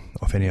them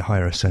of any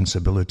higher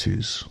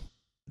sensibilities.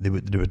 They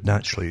would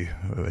naturally,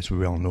 as we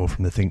well know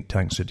from the think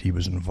tanks that he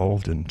was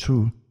involved in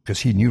too, because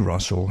he knew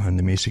Russell and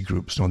the Macy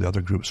groups and all the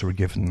other groups were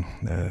given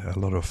a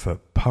lot of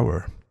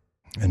power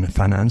and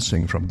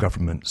financing from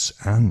governments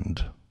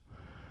and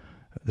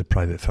the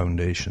private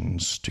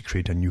foundations to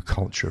create a new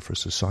culture for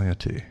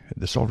society.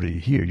 It's already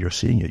here, you're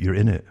seeing it, you're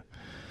in it.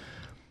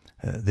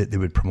 They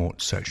would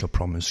promote sexual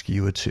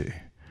promiscuity,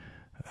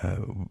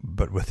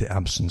 but with the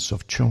absence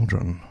of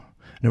children.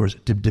 In other words,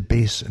 to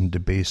debase and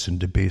debase and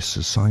debase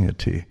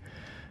society.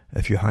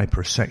 If you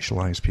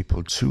hypersexualize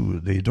people too,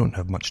 they don't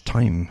have much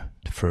time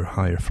for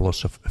higher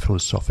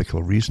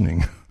philosophical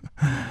reasoning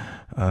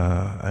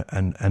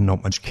and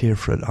not much care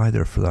for it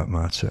either, for that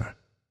matter.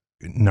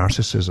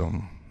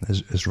 Narcissism,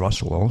 as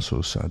Russell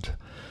also said,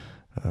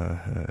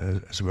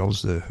 as well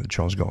as the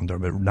Charles Galton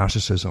Darwin,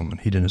 narcissism and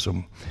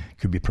hedonism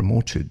could be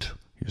promoted,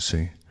 you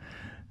see,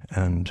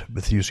 and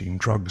with using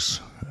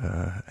drugs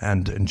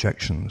and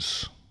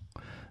injections,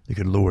 they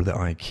could lower the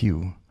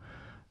IQ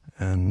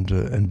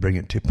and bring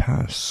it to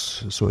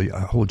pass. So a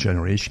whole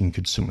generation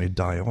could simply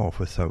die off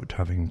without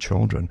having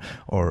children,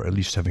 or at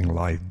least having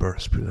live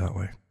births, put it that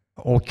way.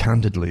 All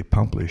candidly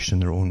published in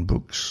their own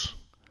books.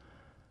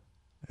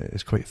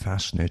 It's quite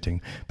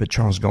fascinating. But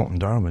Charles Galton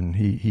Darwin,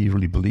 he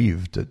really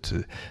believed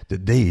that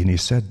they, and he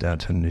said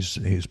that in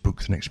his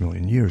book, The Next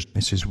Million Years,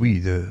 he says, we,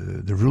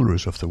 the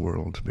rulers of the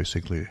world,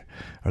 basically,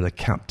 are the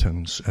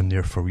captains, and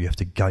therefore we have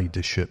to guide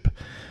the ship,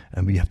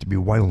 and we have to be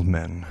wild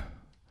men,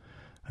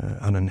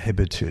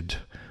 uninhibited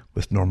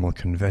with normal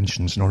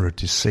conventions in order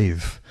to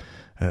save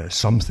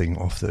something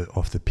of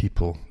the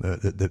people,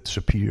 the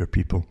superior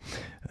people,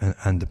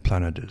 and the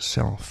planet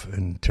itself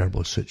in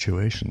terrible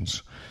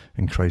situations,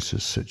 in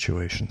crisis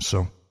situations.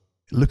 So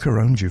look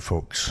around you,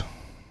 folks.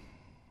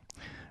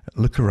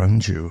 Look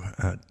around you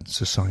at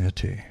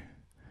society,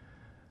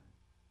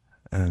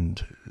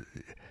 and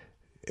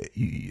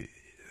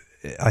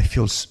I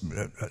feel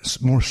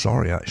more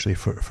sorry actually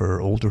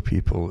for older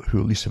people who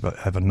at least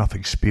have enough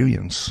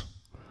experience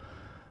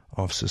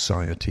of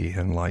society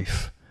and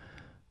life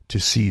to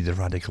see the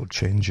radical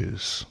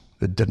changes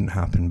that didn't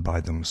happen by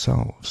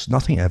themselves.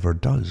 Nothing ever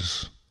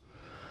does.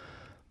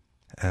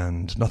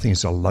 And nothing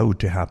is allowed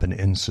to happen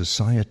in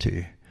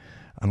society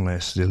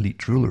unless the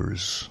elite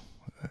rulers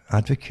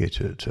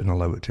advocate it and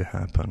allow it to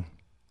happen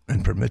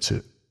and permit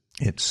it.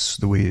 It's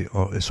the way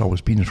it's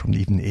always been from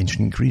even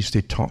ancient Greece.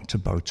 They talked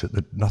about it,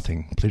 that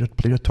nothing,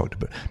 Plato talked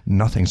about,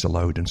 nothing's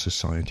allowed in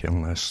society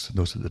unless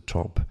those at the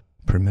top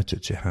permit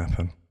it to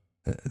happen.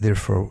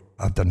 Therefore,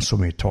 I've done so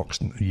many talks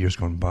in years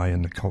gone by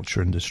in the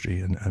culture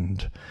industry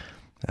and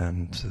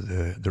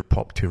the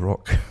pop to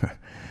rock,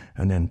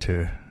 and then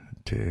to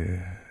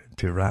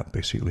rap,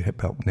 basically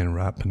hip hop and then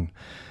rap, and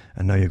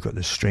now you've got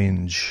this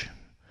strange.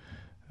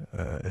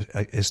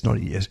 It's not.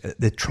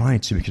 They try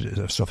to make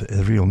it stuff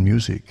ethereal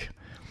music,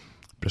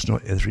 but it's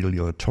not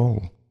ethereal at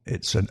all.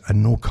 It's a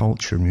no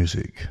culture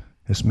music.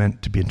 It's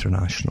meant to be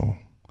international.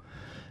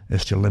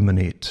 It's to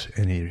eliminate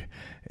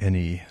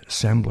any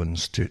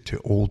semblance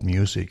to old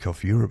music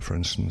of Europe, for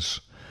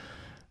instance,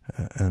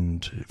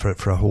 and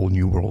for a whole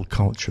new world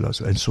culture.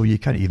 And so you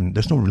can't even,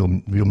 there's no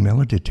real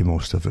melody to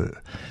most of it,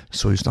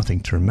 so there's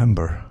nothing to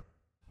remember,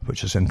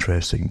 which is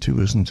interesting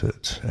too, isn't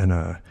it? In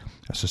a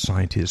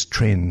society that's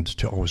trained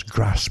to always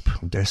grasp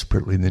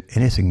desperately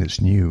anything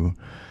that's new,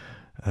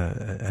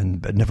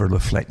 but never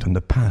reflect on the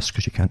past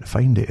because you can't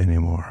find it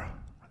anymore.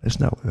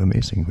 Isn't that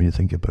amazing when you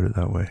think about it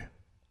that way?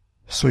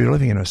 So you're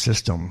living in a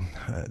system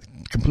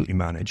completely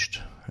managed,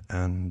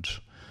 and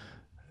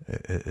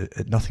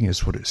nothing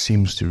is what it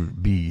seems to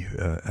be.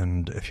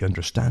 And if you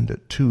understand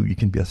it too, you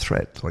can be a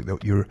threat. Like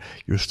that,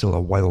 you're still a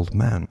wild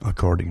man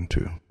according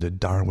to the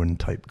Darwin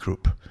type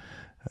group,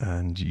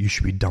 and you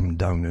should be dumbed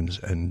down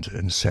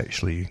and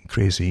sexually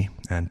crazy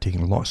and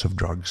taking lots of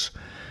drugs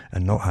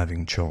and not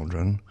having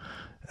children.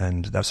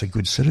 And that's a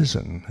good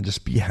citizen. And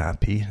just be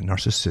happy,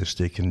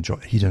 narcissistic,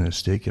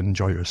 hedonistic, and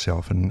enjoy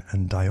yourself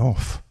and die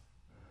off.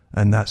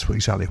 And that's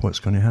exactly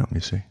what's going to happen,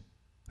 you see.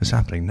 It's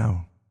happening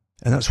now.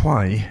 And that's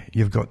why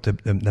you've got the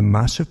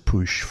massive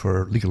push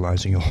for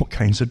legalizing all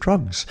kinds of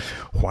drugs.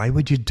 Why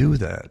would you do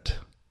that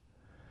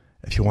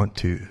if you want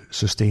to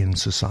sustain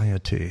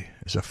society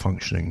as a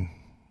functioning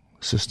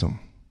system?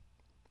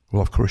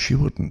 Well, of course you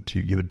wouldn't.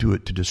 You would do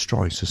it to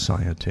destroy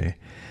society,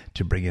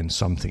 to bring in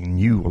something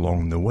new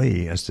along the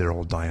way as they're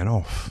all dying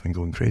off and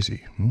going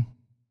crazy.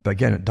 But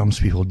again, it dumbs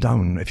people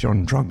down. If you're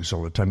on drugs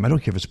all the time, I don't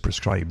care if it's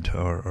prescribed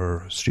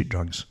or street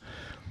drugs.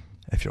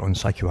 If you're on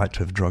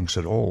psychoactive drugs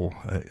at all,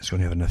 it's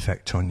going to have an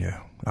effect on you.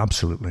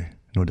 Absolutely,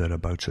 no doubt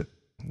about it.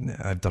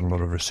 I've done a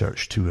lot of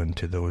research too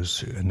into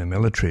those in the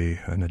military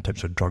and the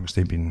types of drugs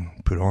they've been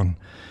put on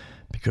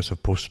because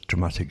of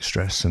post-traumatic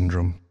stress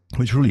syndrome,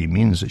 which really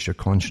means it's your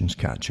conscience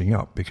catching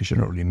up because you're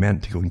not really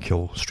meant to go and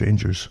kill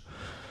strangers.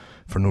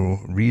 for no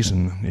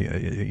reason.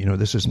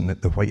 This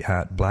isn't the white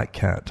hat, black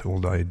cat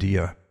old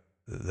idea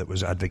that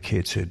was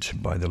advocated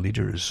by the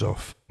leaders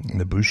of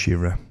the Bush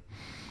era.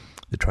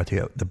 They tried to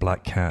get the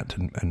black hat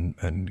and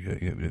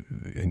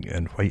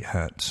white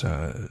hat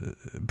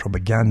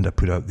propaganda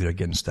put out there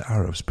against the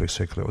Arabs,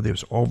 basically.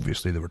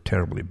 Obviously, they were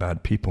terribly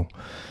bad people,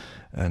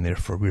 and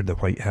therefore we're the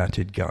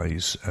white-hatted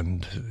guys,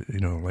 and,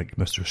 like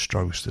Mr.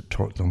 Strauss that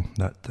taught them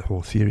the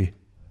whole theory.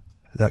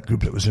 That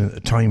group that was in at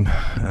the time,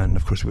 and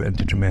of course we went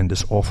into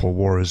tremendous, awful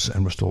wars,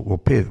 and we'll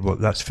pay. Well,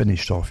 that's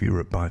finished off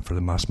Europe for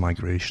the mass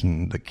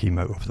migration that came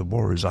out of the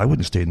wars. I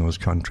wouldn't stay in those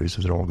countries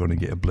if they're all going to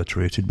get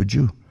obliterated, would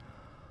you?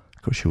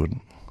 Of course you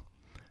wouldn't.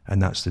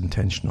 And that's the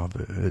intention of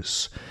it.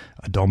 It's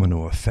a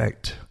domino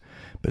effect,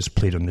 but it's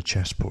played on the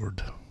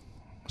chessboard.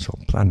 So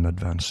plan in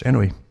advance.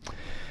 Anyway,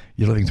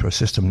 you're living through a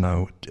system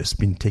now. It's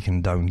been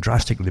taken down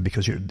drastically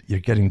because you're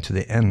getting to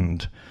the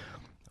end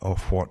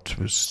of what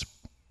was,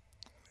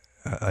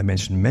 I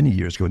mentioned many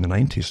years ago in the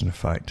 90s, in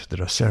fact,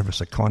 that a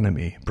service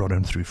economy brought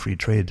in through free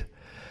trade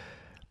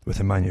with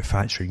the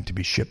manufacturing to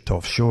be shipped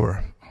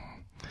offshore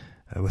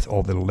with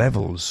all the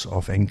levels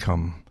of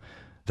income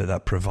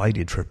that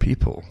provided for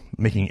people,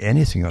 making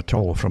anything at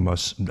all from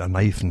a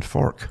knife and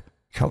fork,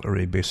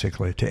 cutlery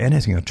basically, to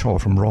anything at all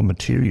from raw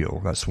material.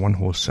 That's one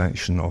whole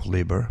section of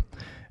labour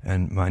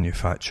and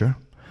manufacture,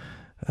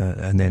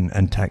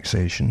 and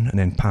taxation, and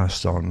then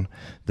passed on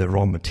the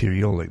raw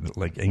material,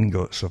 like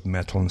ingots of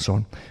metal and so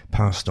on,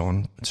 passed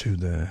on to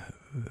the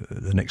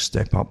next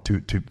step up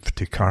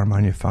to car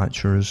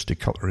manufacturers, to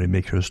cutlery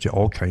makers, to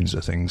all kinds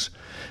of things.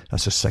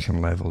 That's the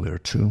second level there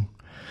too.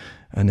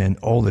 And then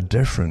all the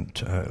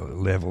different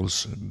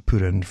levels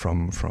put in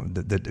from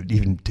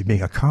even to make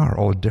a car,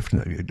 all the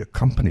different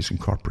companies and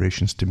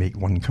corporations to make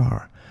one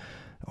car,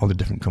 all the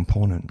different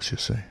components, you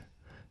see,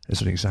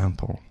 as an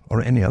example,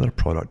 or any other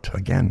product.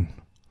 Again,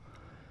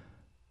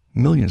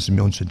 millions and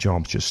millions of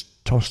jobs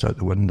just tossed out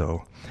the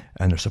window,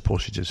 and they're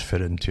supposed to just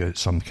fit into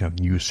some kind of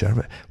new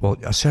service. Well,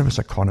 a service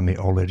economy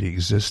already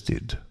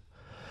existed.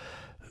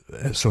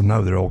 So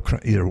now they're all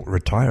either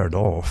retired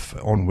off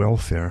on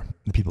welfare,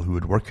 the people who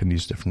would work in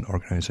these different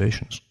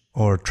organizations,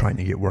 or trying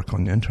to get work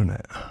on the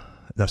internet.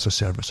 That's a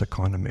service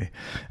economy.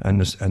 And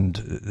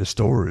the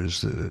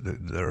stores,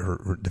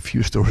 the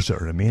few stores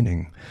that are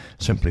remaining,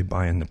 simply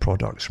buying the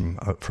products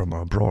from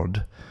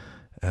abroad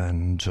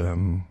and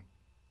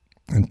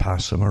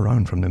pass them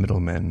around from the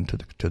middlemen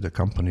to the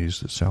companies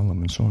that sell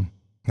them and so on.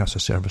 That's a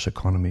service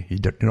economy.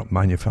 You're not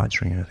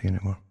manufacturing anything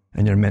anymore.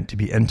 And you're meant to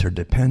be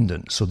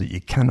interdependent so that you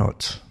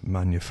cannot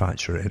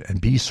manufacture it and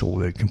be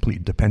solely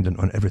completely dependent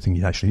on everything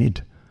you actually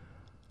need.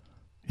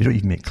 You don't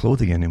even make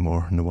clothing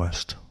anymore in the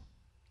West.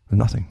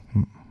 Nothing.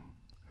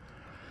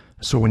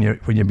 So when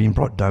you're being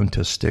brought down to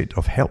a state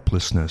of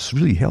helplessness,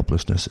 really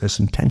helplessness, it's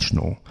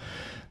intentional,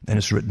 and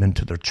it's written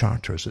into their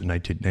charters at the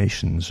United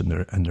Nations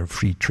and their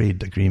free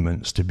trade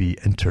agreements to be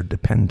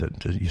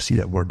interdependent. You see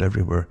that word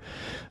everywhere,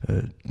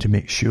 to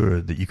make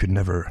sure that you could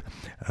never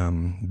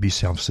be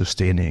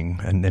self-sustaining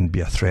and then be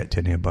a threat to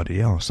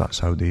anybody else. That's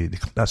how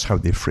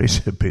they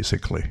phrase it,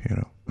 basically.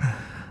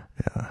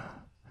 Yeah.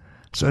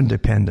 So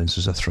independence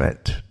is a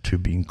threat to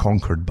being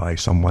conquered by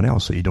someone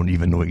else that you don't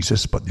even know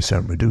exists, but they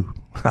certainly do.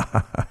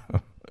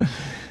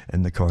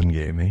 In the con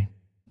game, eh?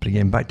 But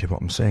again, back to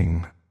what I'm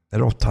saying.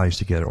 It all ties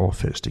together, all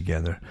fits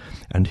together,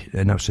 and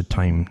now's the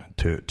time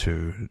to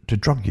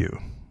drug you,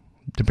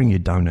 to bring you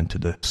down into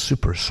the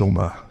super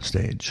soma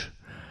stage,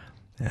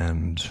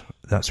 and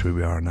that's where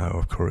we are now.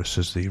 Of course,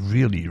 as they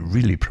really,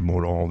 really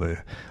promote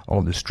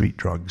all the street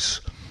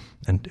drugs,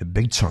 and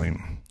big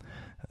time.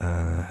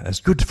 It's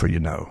good for you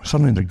now.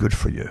 Suddenly they're good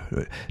for you.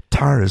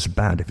 Tar is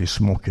bad if you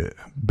smoke it,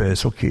 but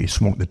it's okay.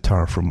 Smoke the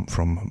tar from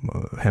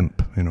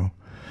hemp, and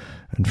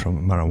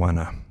from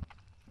marijuana.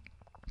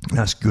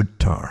 That's good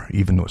tar,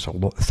 even though it's a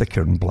lot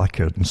thicker and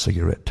blacker than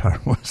cigarette tar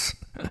was.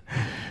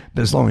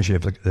 But as long as you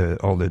have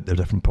all the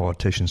different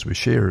politicians with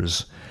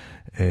shares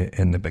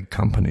in the big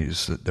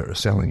companies that are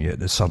selling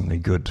it, it's suddenly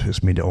good.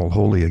 It's made it all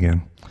holy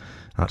again.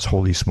 That's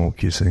holy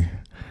smoke, you see.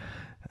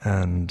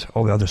 And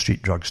all the other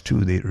street drugs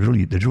too, they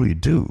really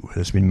do.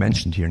 It's been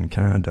mentioned here in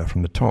Canada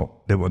from the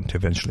top. They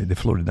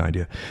floated the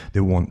idea, they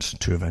want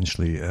to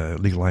eventually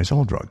legalize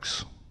all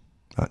drugs.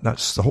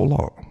 That's the whole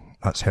lot.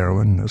 That's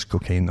heroin, that's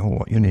cocaine, the whole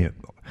lot. You name it.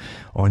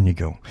 On you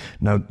go.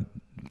 Now,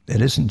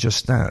 it isn't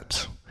just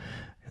that.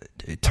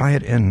 Tie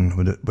it in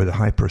with the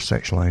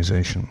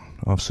hypersexualization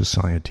of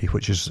society,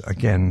 which is,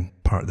 again,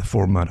 part of the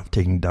format of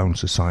taking down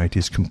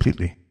societies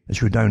completely. As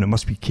you go down, it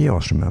must be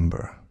chaos,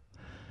 remember.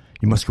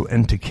 You must go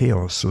into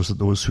chaos so that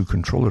those who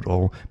control it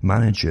all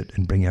manage it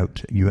and bring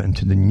you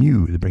into the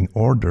new. They bring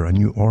a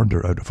new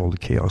order out of all the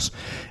chaos.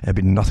 It'd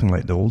be nothing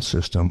like the old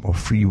system of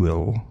free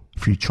will,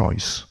 free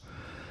choice,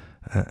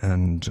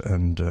 and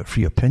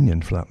free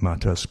opinion, for that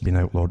matter, has been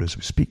outlawed as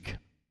we speak.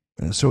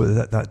 So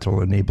that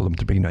will enable them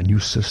to bring in a new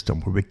system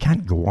where we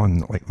can't go on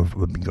like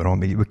we've been going on.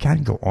 We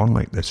can't go on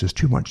like this. There's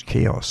too much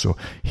chaos. So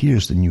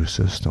here's the new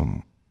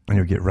system, and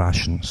you'll get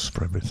rations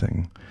for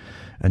everything,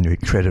 and you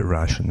get credit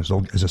rations.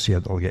 As I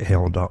said, they'll get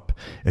held up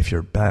if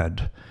you're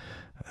bad.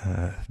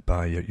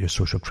 by your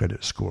social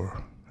credit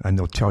score. And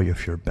they'll tell you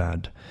if you're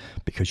bad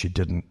because you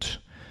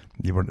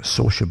weren't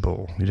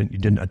sociable. You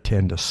didn't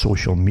attend a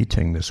social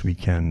meeting this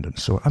weekend. And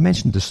so I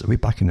mentioned this way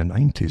back in the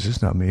 90s.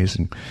 Isn't that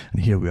amazing?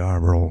 And here we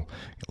are, we're all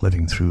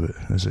living through it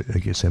as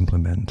it gets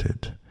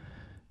implemented.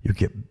 You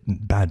get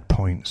bad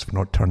points for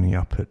not turning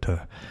up at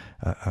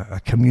a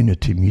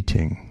community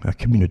meeting, a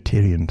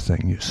communitarian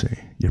thing, you see.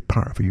 You're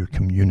part of your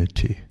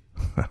community.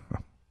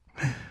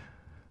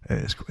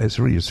 It's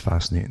really just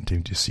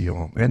fascinating to see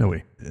all.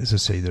 Anyway, as I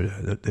say,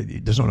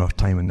 there's not enough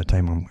time in the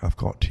time I've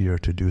got here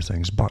to do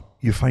things. But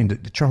you find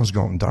that Charles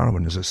Galton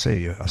Darwin, as I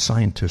say, a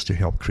scientist who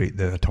helped create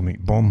the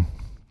atomic bomb,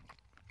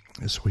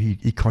 so he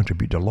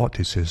contributed a lot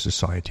to his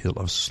society that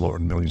loves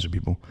slaughtering millions of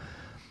people.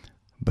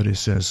 But he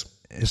says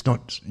it's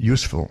not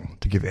useful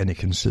to give any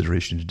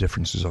consideration to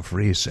differences of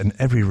race. In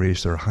every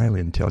race there are highly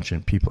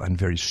intelligent people and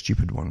very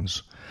stupid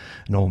ones.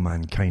 And all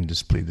mankind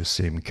display the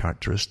same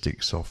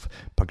characteristics of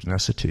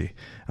pugnacity,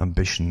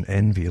 ambition,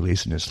 envy,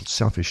 laziness,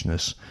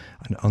 selfishness,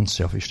 and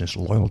unselfishness,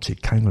 loyalty,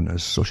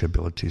 kindliness,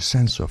 sociability,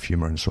 sense of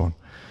humour, and so on.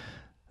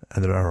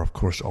 And there are, of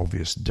course,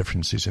 obvious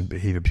differences in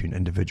behaviour between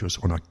individuals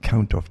on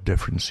account of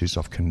differences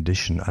of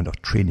condition and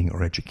of training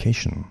or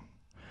education.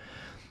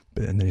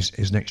 But in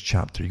his next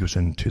chapter, he goes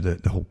into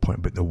the whole point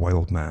about the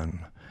wild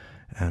man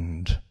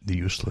and the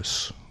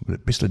useless,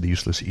 basically the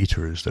useless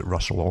eaters that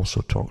Russell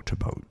also talked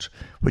about,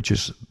 which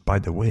is, by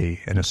the way,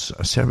 in a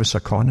service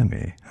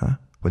economy,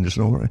 when there's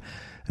no,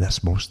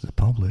 that's most of the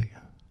public.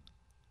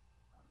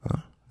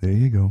 There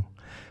you go.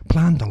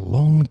 Planned a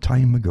long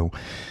time ago.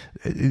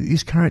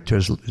 These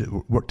characters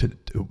worked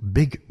at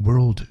big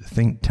world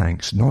think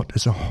tanks, not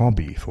as a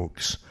hobby,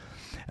 folks,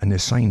 and they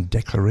signed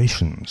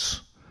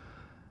declarations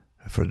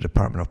for the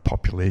Department of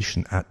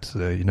Population at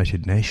the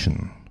United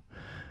Nations,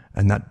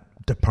 and that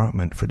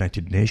Department for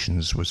United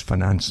Nations was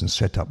financed and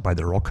set up by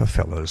the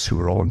Rockefellers, who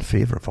were all in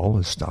favour of all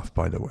this stuff,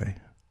 by the way.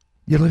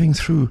 You're living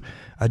through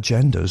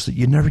agendas that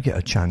you never get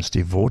a chance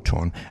to vote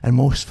on, and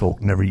most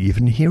folk never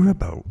even hear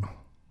about.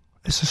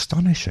 It's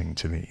astonishing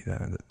to me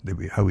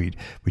how we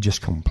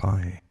just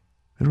comply.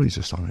 It really is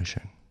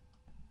astonishing.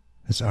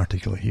 This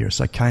article here,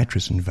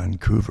 psychiatrists in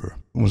Vancouver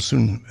will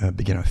soon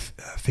begin a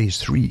phase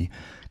 3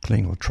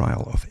 clinical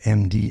trial of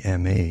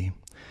MDMA,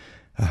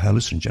 a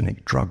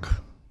hallucinogenic drug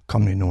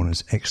commonly known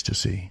as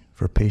ecstasy,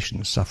 for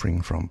patients suffering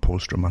from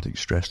post-traumatic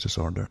stress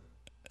disorder.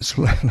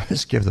 So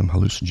let's give them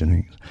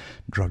hallucinogenic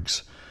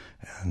drugs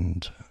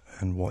and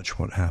watch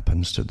what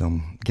happens to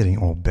them, getting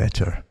all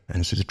better.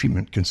 And so the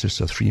treatment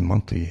consists of 3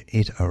 monthly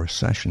 8-hour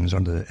sessions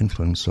under the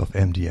influence of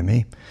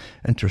MDMA,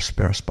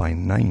 interspersed by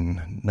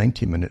 9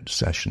 90-minute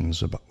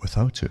sessions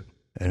without it.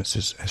 And it's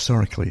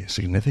historically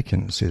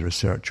significant, say the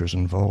researchers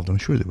involved. I'm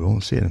sure they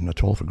won't say anything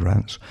at all for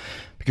grants,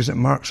 because it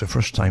marks the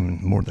first time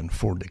in more than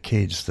 4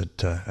 decades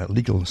that a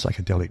legal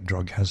psychedelic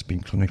drug has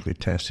been clinically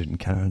tested in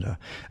Canada.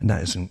 And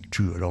that isn't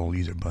true at all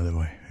either, by the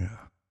way. Yeah.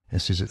 It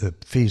says that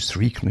the phase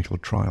 3 clinical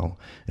trial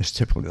is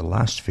typically the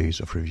last phase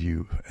of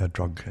review a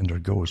drug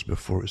undergoes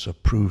before it's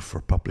approved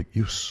for public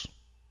use.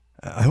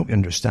 I hope you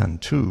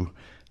understand, too,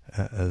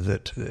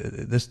 that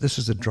this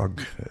is a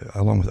drug,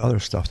 along with other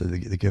stuff that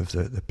they give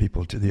the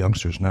people, to the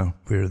youngsters now,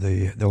 where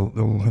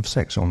they'll have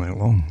sex all night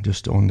long,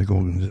 just on the go,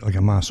 like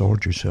a mass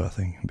orgy sort of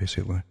thing,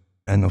 basically.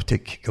 And they'll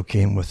take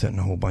cocaine with it and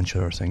a whole bunch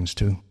of other things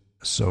too.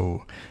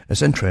 So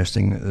it's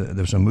interesting.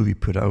 There's a movie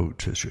put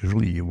out. It's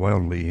really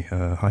wildly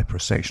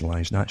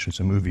hypersexualized. Actually, it's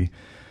a movie.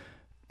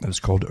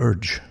 It's called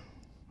Urge,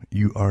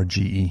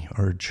 U-R-G-E,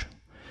 Urge.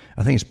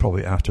 I think it's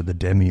probably after the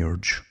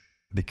Demiurge,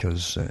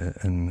 because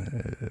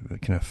in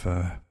kind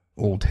of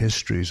old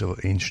histories of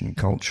ancient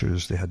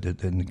cultures, they had,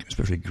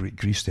 especially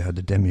Greece, they had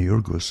the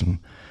Demiurgos,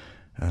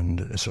 and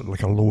it's sort of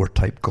like a lower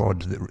type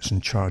god that was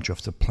in charge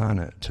of the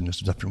planet, and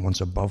there's different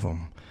ones above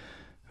him.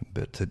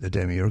 But the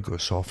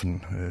Demiurgos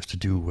often is to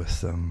do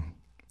with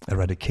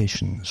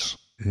eradications,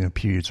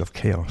 periods of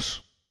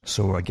chaos.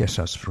 So I guess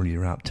that's really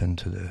wrapped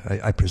into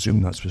I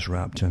presume that's what's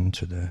wrapped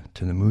into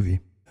the movie.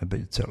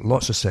 But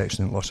lots of sex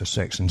and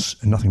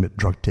nothing but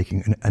drug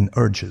taking. And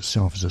Urge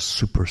itself is a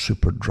super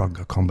drug,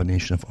 a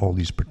combination of all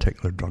these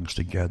particular drugs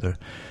together.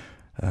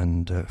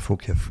 And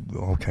folk have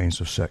all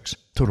kinds of sex,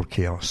 total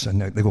chaos,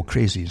 and they go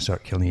crazy and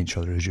start killing each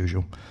other as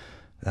usual,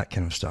 that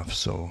kind of stuff.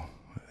 So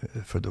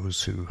for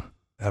those who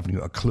haven't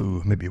got a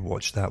clue, maybe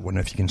watch that one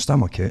if you can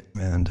stomach it.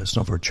 And it's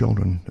not for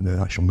children, the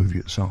actual movie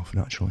itself,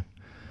 naturally.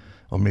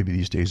 Or maybe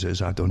these days it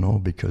is, I don't know,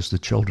 because the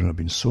children have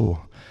been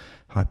so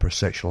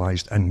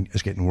hypersexualized, and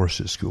it's getting worse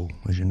at school,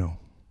 as you know.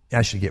 You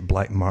actually get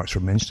black marks for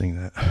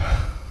mentioning that.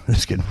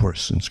 It's getting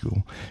worse in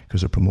school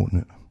because they're promoting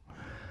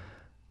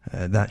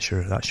it. That's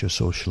your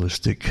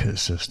socialistic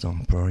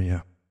system,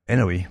 yeah.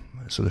 Anyway,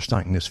 so they're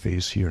starting this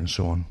phase here and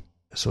so on.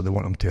 So they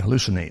want them to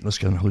hallucinate. Let's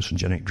get them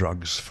hallucinogenic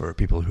drugs for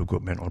people who've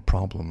got mental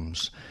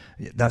problems.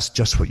 That's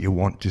just what you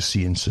want to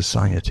see in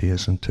society,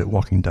 isn't it?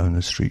 Walking down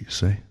the street,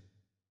 say.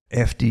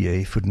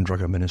 FDA, Food and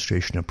Drug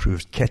Administration,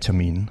 approved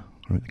ketamine,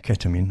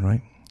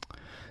 right?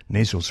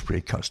 Nasal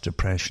spray cuts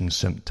depression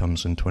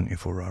symptoms in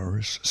 24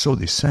 hours. So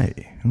they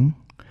say.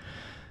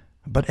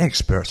 But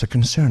experts are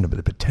concerned about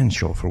the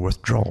potential for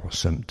withdrawal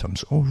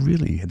symptoms. Oh,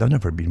 really? They've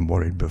never been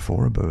worried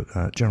before about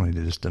that. Generally,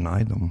 they just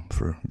denied them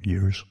for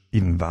years.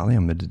 Even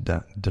Valium, they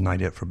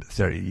denied it for about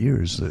 30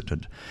 years. That it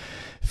had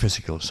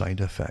physical side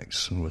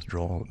effects and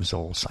withdrawal. It was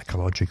all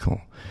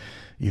psychological,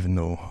 even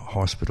though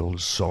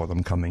hospitals saw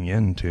them coming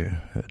in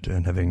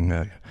and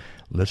having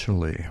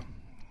literally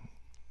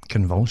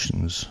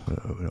convulsions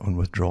on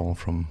withdrawal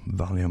from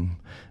Valium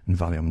and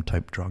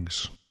Valium-type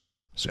drugs.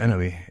 So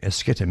anyway,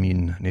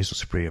 esketamine nasal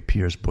spray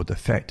appears both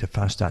effective,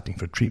 fast-acting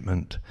for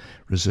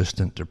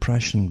treatment-resistant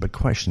depression, but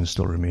questions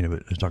still remain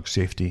about the drug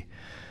safety.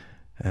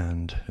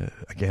 And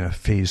again, a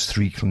phase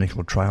 3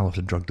 clinical trial of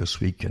the drug this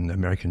week in the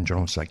American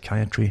Journal of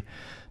Psychiatry,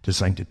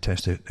 designed to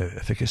test the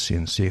efficacy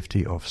and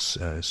safety of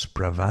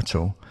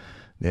Spravato,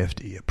 the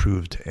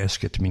FDA-approved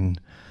esketamine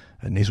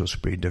nasal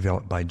spray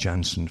developed by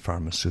Janssen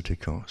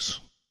Pharmaceuticals.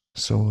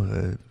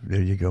 So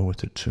there you go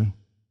with it too.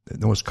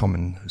 The most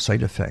common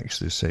side effects,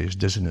 they say, is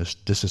dizziness,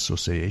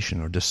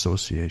 disassociation, or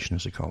dissociation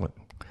as they call it.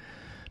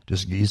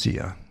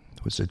 Dysgeusia,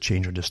 which is a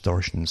change or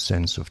distortion in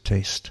sense of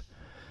taste.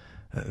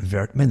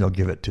 Maybe they'll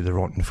give it to the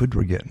rotten food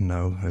we're getting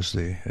now, because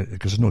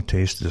there's no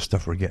taste to the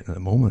stuff we're getting at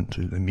the moment.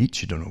 The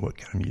meats, you don't know what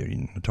kind of meat you're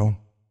eating at all.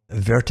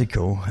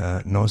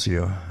 Vertigo,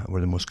 nausea were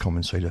the most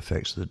common side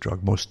effects of the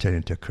drug, most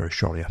tending to occur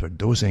shortly after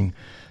dosing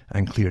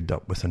and cleared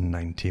up within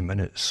 90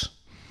 minutes.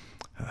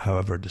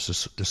 However,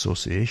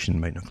 dissociation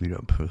might not clear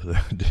up.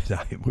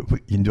 You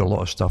can do a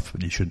lot of stuff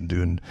that you shouldn't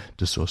do in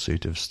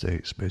dissociative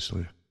states,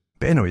 basically.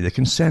 But anyway, the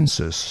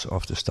consensus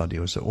of the study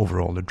was that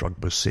overall the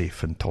drug was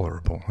safe and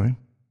tolerable. Right?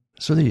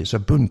 So it's a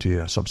boon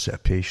to a subset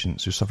of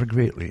patients who suffer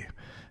greatly,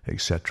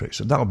 etc.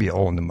 So that'll be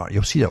all in the market.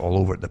 You'll see it all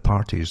over at the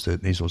parties, the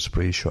nasal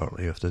spray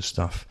shortly of this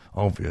stuff,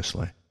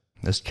 obviously.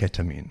 This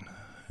ketamine.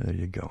 There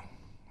you go.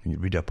 You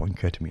read up on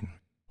ketamine.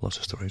 Lots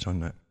of stories on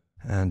that.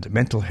 And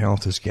mental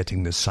health is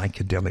getting the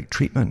psychedelic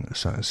treatment, it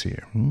says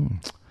here.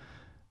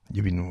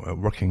 You've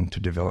been working to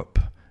develop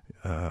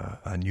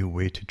a new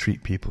way to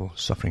treat people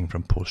suffering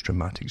from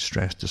post-traumatic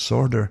stress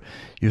disorder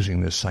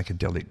using the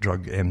psychedelic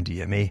drug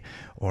MDMA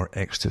or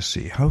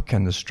ecstasy. How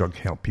can this drug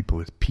help people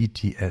with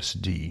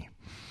PTSD?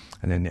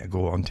 And then they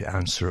go on to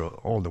answer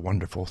all the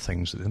wonderful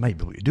things that they might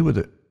be able to do with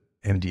it.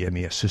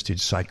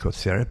 MDMA-assisted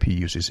psychotherapy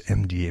uses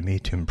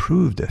MDMA to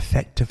improve the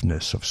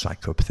effectiveness of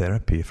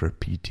psychotherapy for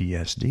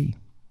PTSD.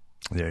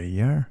 There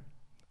you are.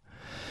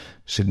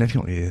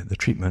 Significantly, the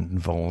treatment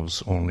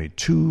involves only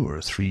 2 or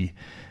 3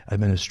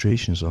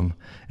 administrations of them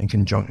in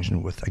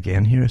conjunction with,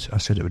 again here, I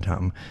said it would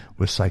happen,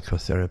 with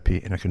psychotherapy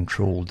in a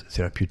controlled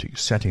therapeutic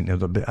setting. Now,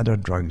 there'll be other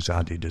drugs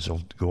added as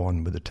they'll go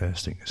on with the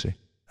testing, you see,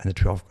 and a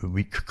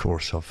 12-week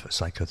course of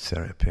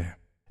psychotherapy.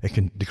 It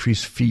can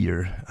decrease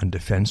fear and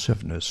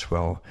defensiveness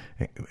while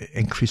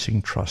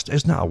increasing trust.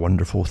 Isn't that a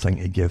wonderful thing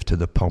to give to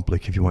the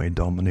public if you want to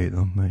dominate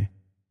them, eh?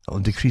 It'll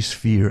decrease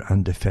fear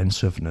and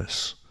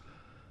defensiveness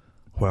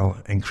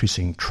while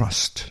increasing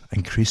trust.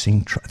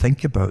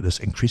 Think about this,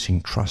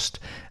 increasing trust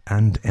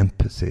and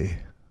empathy.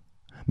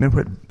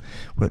 Remember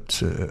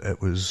what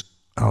it was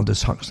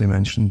Aldous Huxley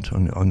mentioned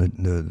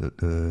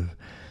on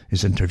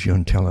his interview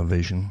on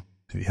television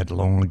that he had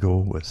long ago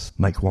with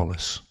Mike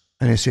Wallace.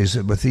 And he says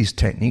that with these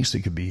techniques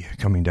that could be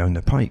coming down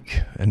the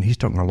pike, and he's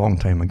talking a long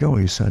time ago,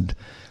 he said,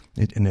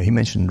 he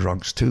mentioned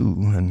drugs too,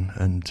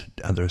 and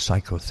other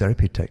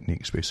psychotherapy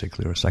techniques,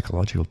 basically, or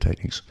psychological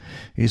techniques.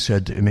 He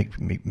said it make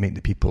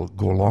the people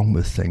go along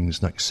with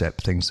things and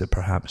accept things that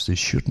perhaps they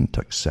shouldn't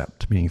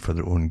accept, meaning for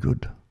their own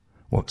good.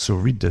 So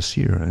read this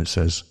here, and it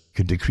says,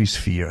 could decrease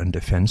fear and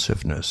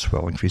defensiveness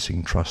while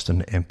increasing trust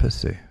and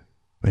empathy.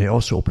 And it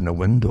also opened a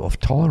window of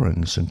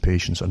tolerance in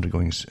patients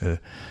undergoing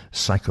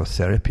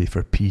psychotherapy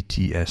for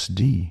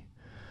PTSD,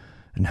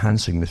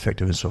 enhancing the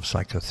effectiveness of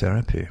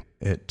psychotherapy.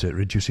 It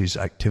reduces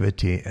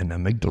activity in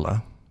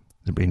amygdala,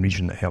 the brain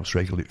region that helps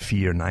regulate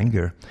fear and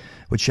anger,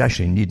 which you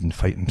actually need in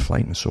fight and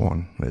flight and so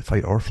on.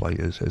 Fight or flight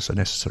is a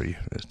necessary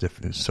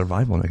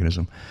survival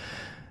mechanism.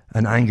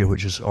 And anger,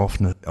 which is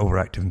often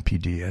overactive in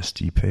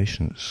PTSD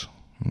patients.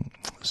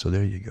 So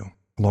there you go.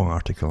 Long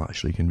article,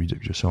 actually. You can read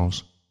it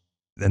yourselves.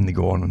 Then they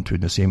go on to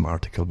in the same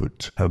article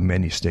about how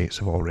many states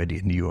have already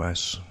in the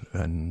US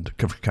and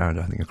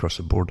Canada, I think across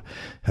the board,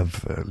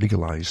 have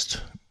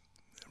legalized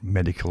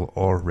medical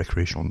or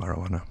recreational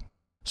marijuana.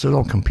 So they're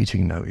all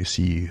competing now, you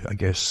see. I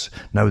guess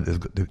now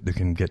they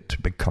can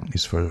get big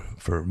companies for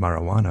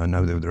marijuana.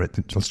 Now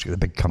let's get the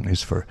big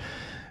companies for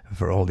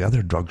all the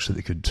other drugs that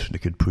they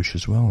could push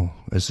as well.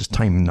 It's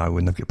time now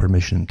when they've got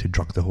permission to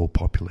drug the whole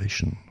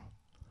population.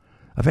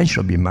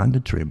 Eventually it'll be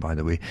mandatory, by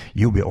the way.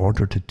 You'll be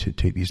ordered to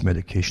take these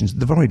medications.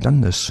 They've already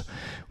done this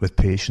with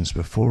patients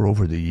before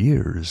over the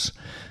years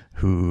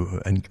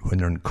when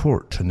they're in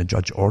court and the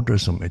judge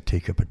orders them to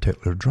take a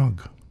particular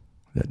drug.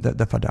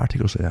 They've had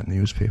articles like that in the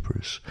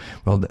newspapers.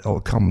 Well, it'll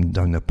come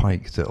down the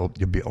pike that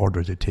you'll be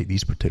ordered to take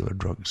these particular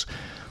drugs.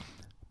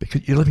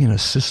 Because you're living in a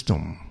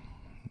system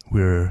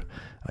where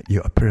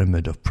you're a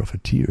pyramid of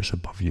profiteers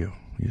above you,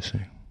 you see.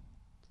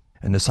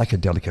 And the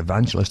psychedelic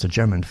evangelist, a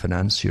German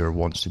financier,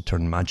 wants to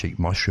turn magic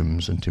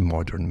mushrooms into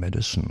modern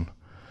medicine.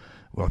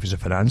 Well, if he's a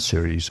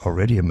financier, he's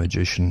already a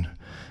magician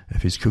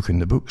if he's cooking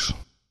the books.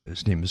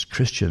 His name is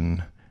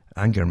Christian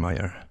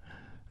Angermayer.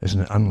 Is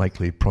an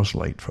unlikely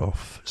proselyte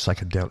of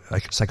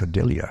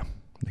psychedelia,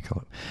 they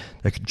call it.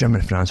 The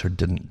German financier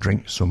didn't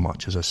drink so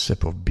much as a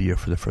sip of beer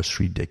for the first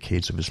 3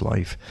 decades of his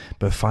life.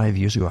 But 5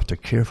 years ago, after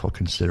careful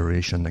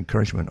consideration and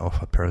encouragement of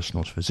a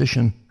personal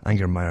physician,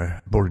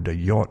 Angermayer boarded a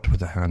yacht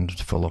with a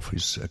handful of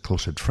his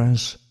closest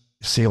friends,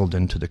 sailed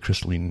into the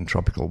crystalline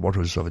tropical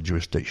waters of a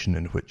jurisdiction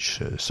in which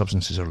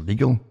substances are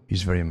legal.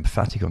 He's very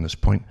emphatic on this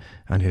point,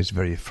 and his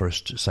very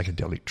first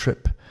psychedelic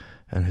trip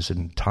and his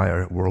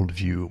entire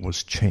worldview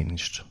was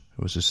changed.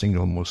 It was the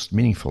single most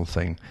meaningful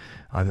thing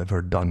I've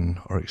ever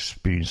done or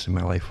experienced in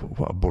my life.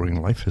 What a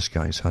boring life this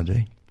guy's had,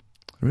 eh?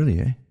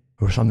 Really, eh?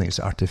 Or something that's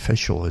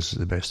artificial is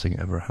the best thing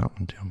that ever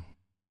happened to him.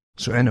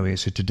 So anyway,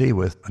 so today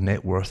with a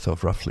net worth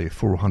of roughly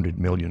 $400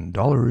 million,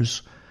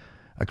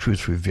 accrued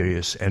through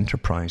various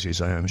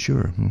enterprises, I am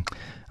sure,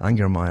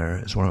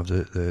 Angermayer is one of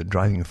the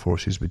driving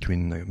forces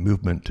between the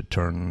movement to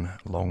turn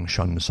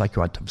long-shunned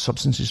psychoactive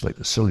substances like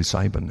the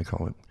psilocybin, they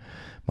call it,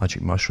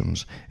 magic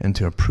mushrooms,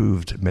 into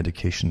approved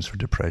medications for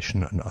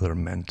depression and other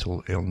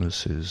mental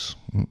illnesses.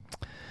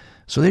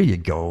 So there you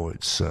go.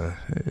 It's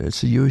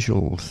the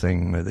usual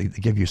thing. They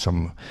give you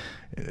some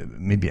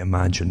maybe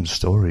imagined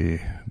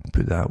story,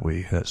 put it that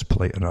way. That's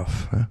polite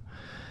enough,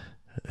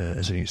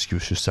 as an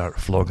excuse to start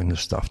flogging the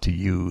stuff to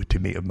you to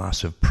make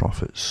massive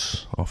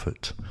profits off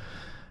it.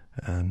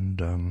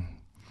 And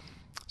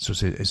so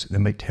they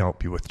might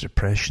help you with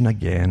depression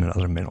again and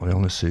other mental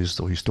illnesses,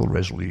 though he still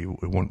resolutely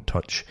won't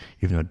touch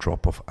even a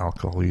drop of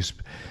alcohol. He's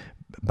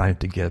banded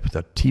together with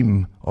a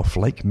team of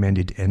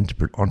like-minded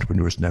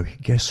entrepreneurs now,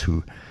 guess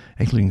who,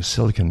 including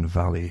Silicon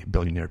Valley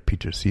billionaire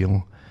Peter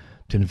Thiel,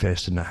 to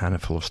invest in a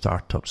handful of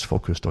startups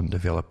focused on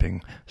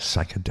developing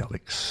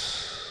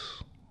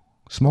psychedelics.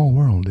 Small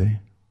world, eh?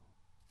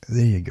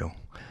 There you go.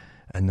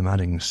 And the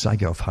maddening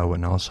saga of how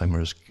an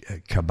Alzheimer's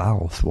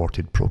cabal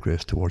thwarted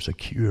progress towards a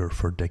cure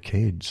for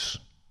decades.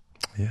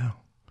 Yeah.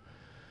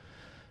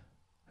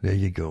 There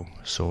you go.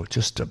 So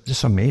just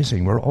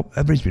amazing.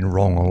 Everybody's been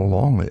wrong all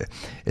along.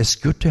 It's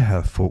good to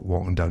have folk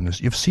walking down this.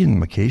 You've seen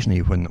them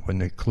occasionally when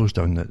they closed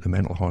down the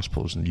mental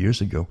hospitals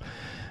years ago.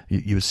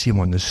 You would see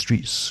them on the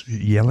streets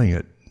yelling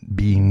at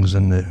beings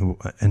in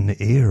the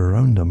air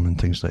around them and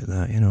things like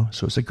that,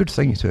 So it's a good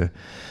thing to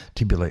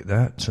be like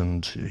that.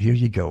 And here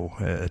you go.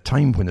 A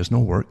time when there's no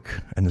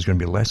work and there's going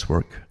to be less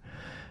work.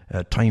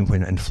 A time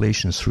when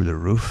inflation's through the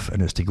roof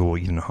and it's to go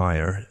even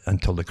higher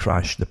until the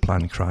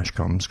planned crash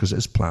comes, because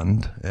it's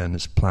planned, and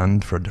it's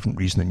planned for a different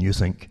reason than you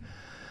think.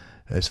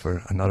 It's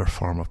for another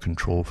form of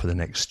control for the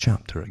next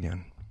chapter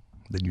again,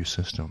 the new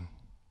system.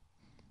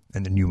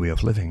 And the new way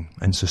of living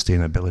and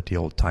sustainability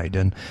all tied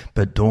in.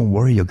 But don't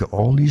worry, you'll get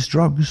all these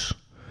drugs.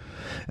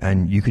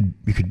 And you could,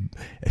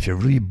 if you're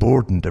really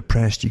bored and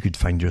depressed, you could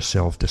find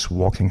yourself just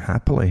walking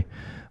happily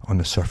on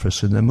the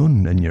surface of the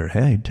moon in your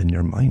head, in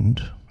your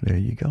mind. There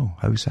you go.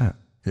 How's that?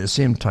 At the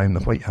same time,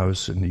 the White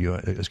House in the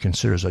US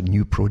considers a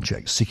new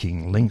project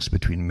seeking links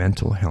between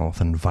mental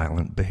health and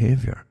violent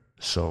behavior.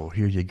 So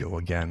here you go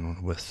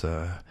again with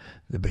the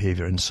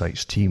behavior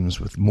insights teams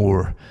with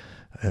more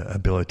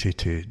ability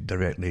to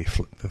directly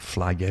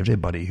flag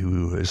everybody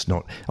who is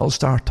not. I'll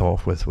start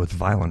off with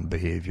violent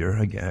behavior.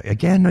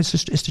 Again, it's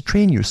to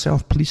train you,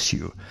 self-police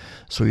you.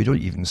 So you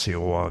don't even say,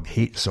 oh, I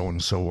hate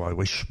so-and-so, I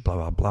wish blah,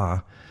 blah,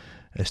 blah.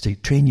 It's to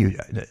train you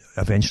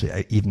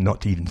eventually even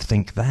not to even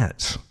think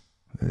that.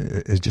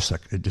 It's just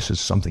like, this is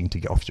something to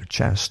get off your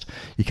chest.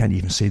 You can't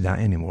even say that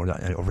anymore.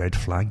 That'll red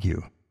flag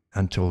you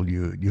until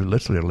you're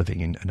literally living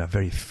in a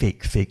very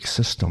fake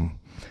system.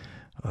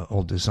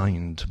 All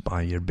designed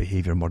by your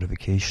behavior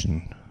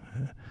modification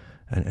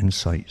and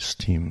insights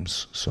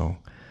teams. So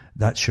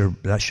that's your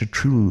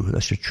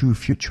true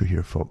future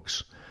here,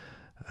 folks.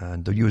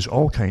 And they'll use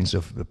all kinds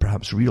of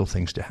perhaps real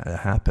things to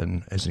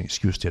happen as an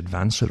excuse to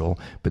advance it all.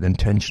 But the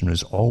intention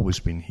has always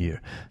been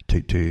here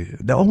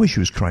they always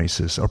use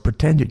crisis or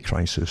pretended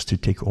crisis to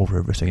take over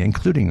everything,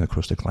 including, of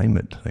course, the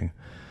climate thing.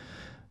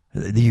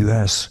 The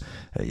US,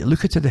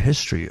 look at the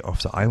history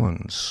of the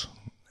islands.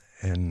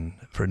 And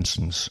for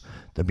instance,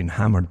 they've been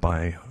hammered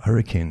by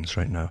hurricanes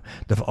right now.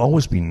 They've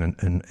always been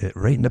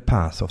right in the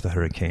path of the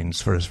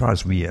hurricanes for as far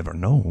as we ever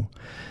know.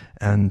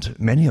 And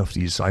many of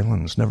these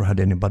islands never had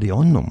anybody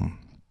on them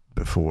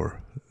before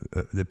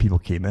the people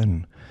came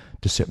in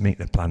to make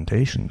the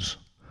plantations.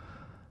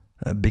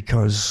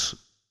 Because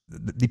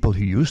the people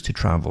who used to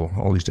travel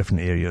all these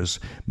different areas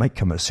might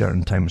come at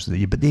certain times of the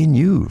year, but they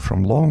knew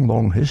from long,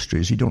 long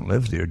histories you don't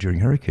live there during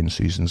hurricane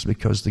seasons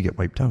because they get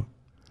wiped out.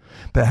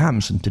 But it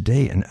happens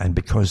today, and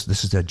because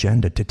this is the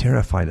agenda to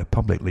terrify the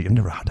public, like you've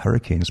never had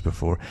hurricanes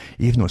before,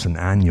 even though it's an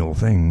annual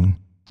thing,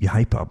 you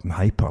hype up and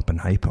hype up and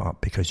hype up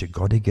because you've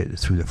got to get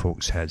through the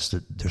folks' heads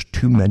that there's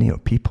too many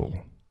of people.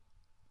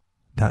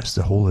 That's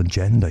the whole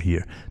agenda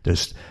here.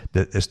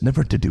 It's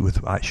never to do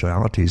with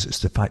actualities,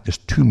 it's the fact there's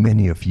too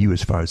many of you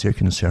as far as they're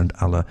concerned,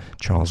 a la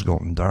Charles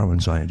Galton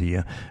Darwin's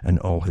idea and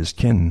all his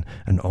kin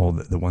and all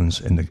the ones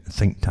in the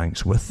think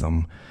tanks with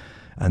them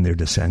and their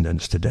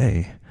descendants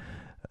today.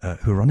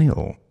 who are running it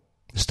all.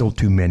 There's still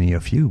too many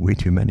of you, way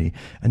too many,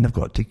 and they've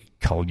got to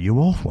cull you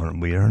off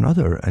one way or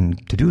another.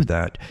 And to do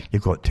that,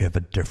 you've got to have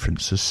a different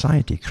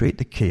society, create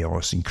the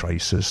chaos and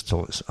crisis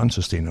till it's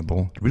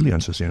unsustainable, really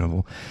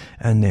unsustainable,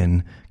 and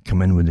then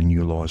come in with the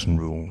new laws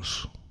and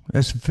rules.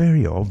 It's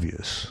very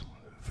obvious,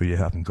 for you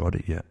haven't got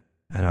it yet.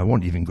 And I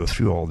won't even go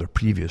through all their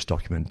previous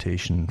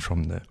documentation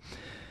from the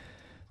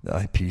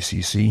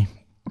IPCC,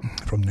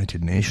 from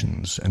United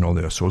Nations, and all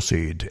the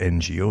associated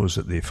NGOs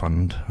that they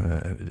fund,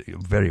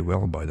 very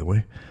well, by the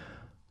way,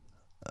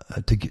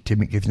 to give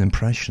you the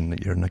impression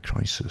that you're in a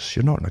crisis.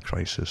 You're not in a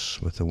crisis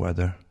with the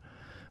weather,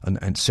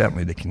 and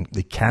certainly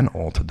they can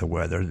alter the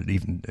weather.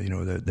 Even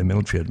the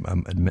military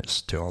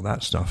admits to all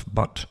that stuff,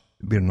 but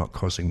we're not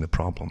causing the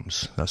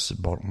problems. That's the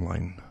bottom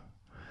line.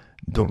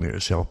 Don't let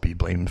yourself be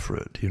blamed for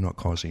it. You're not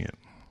causing it,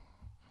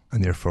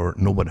 and therefore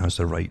no one has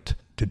the right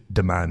to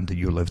demand that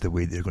you live the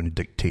way they're going to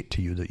dictate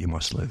to you that you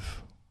must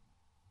live.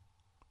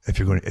 If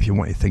you want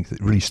to think that,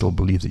 really still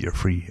believe that you're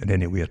free in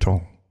any way at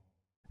all.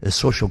 Is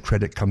social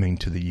credit coming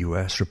to the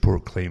US?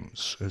 Report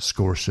claims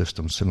score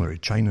systems similar to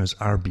China's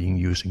are being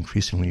used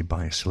increasingly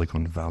by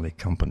Silicon Valley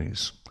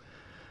companies.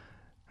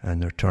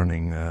 And they're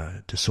turning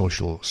to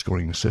social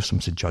scoring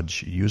systems to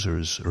judge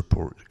users,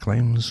 report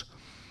claims.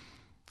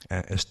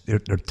 They're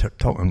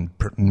talking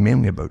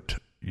mainly about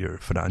your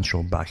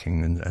financial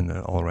backing and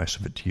all the rest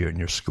of it here, and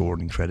your score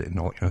and credit and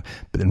all that.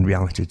 But in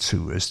reality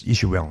too, as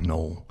you well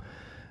know,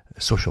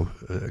 social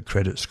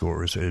credit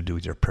scores are to do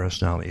with your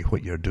personality,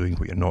 what you're doing,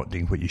 what you're not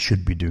doing, what you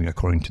should be doing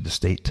according to the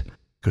state.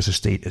 Because the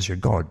state is your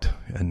God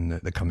in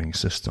the coming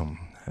system.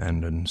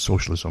 And in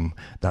socialism,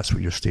 that's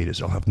what your state is.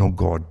 It'll have no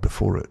God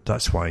before it.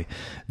 That's why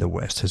the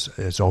West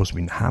has always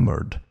been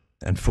hammered,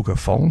 and folk have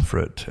fallen for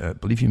it.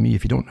 Believe you me,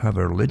 if you don't have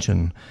a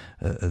religion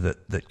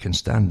that can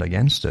stand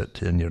against it,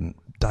 then you're in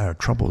dire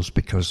troubles,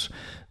 because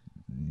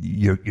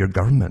your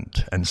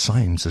government and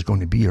science is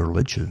going to be your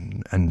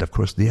religion, and of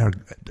course they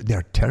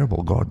are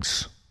terrible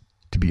gods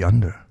to be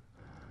under,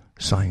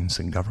 science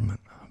and government.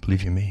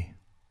 Believe you me,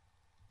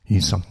 you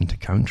need something to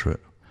counter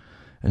it,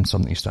 and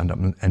something to stand up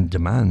and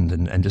demand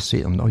and just say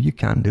to them, no, you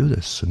can't do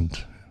this.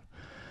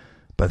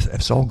 But if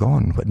it's all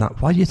gone,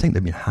 why do you think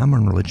they've been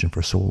hammering religion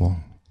for so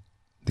long?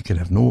 They can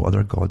have no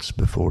other gods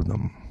before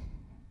them.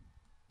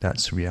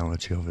 That's the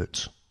reality of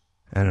it.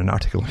 And an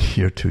article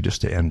here too,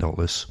 just to end all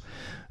this.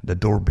 The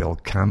doorbell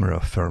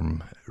camera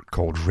firm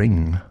called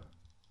Ring,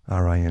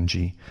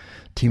 R-I-N-G,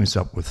 teams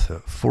up with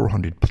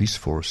 400 police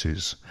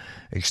forces,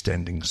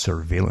 extending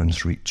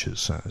surveillance reach, it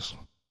says.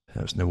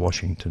 That's in the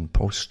Washington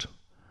Post.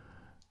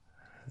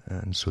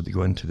 And so they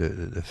go into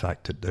the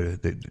fact that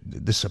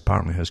this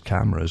apparently has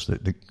cameras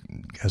that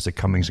has the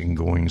comings and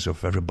goings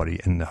of everybody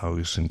in the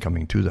house and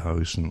coming to the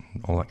house and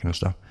all that kind of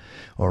stuff,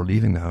 or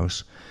leaving the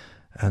house.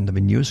 And they've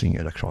been using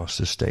it across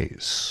the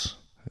states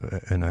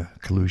in a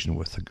collusion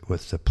with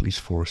the police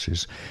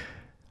forces.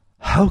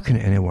 How can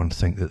anyone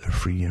think that they're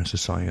free in a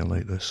society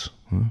like this?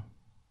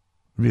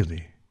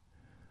 Really?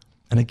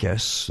 And I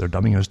guess they're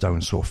dumbing us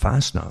down so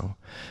fast now,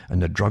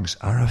 and the drugs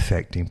are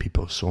affecting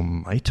people so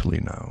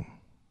mightily now,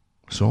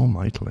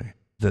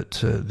 that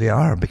they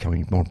are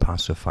becoming more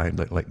pacified,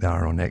 like they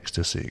are on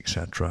ecstasy,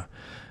 etc.,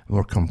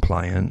 more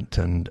compliant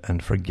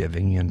and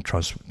forgiving and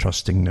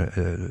trusting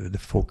the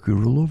folk who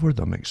rule over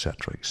them,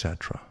 etc.,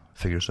 etc.,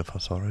 figures of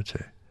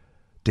authority.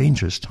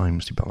 Dangerous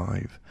times to be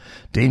alive.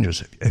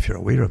 Dangerous if you're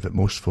aware of it.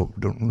 Most folk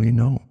don't really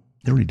know.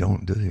 They really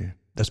don't, do they?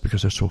 That's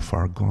because they're so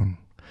far gone.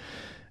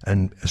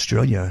 And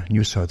Australia,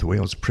 New South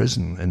Wales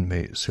prison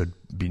inmates who had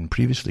been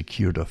previously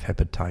cured of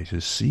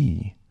hepatitis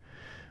C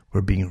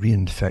were being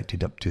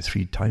reinfected up to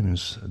 3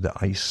 times, the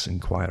ICE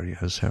inquiry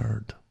has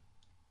heard.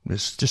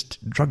 It's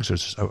just, drugs are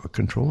just out of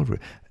control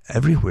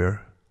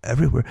everywhere.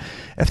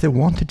 If they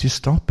wanted to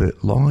stop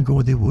it, long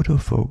ago they would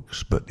have,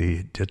 folks, but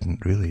they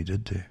didn't really,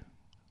 did they?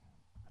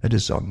 It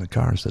is on the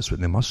cards. That's what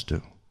they must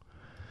do.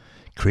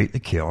 Create the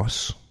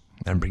chaos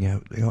and bring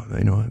out,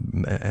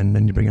 and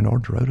then you bring an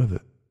order out of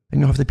it. And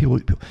you'll have the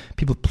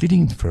people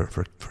pleading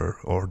for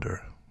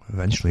order.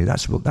 Eventually,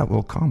 that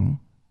will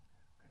come.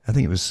 I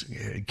think it was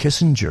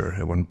Kissinger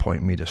at one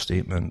point made a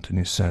statement, and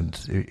he said,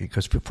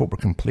 because people were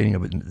complaining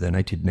about the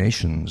United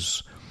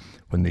Nations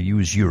when they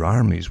use your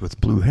armies with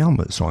blue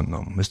helmets on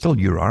them. It's still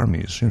your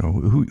armies,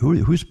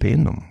 who's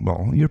paying them?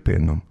 Well, you're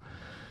paying them.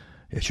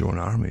 It's your own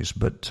armies.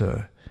 But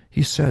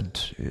he said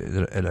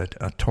at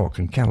a talk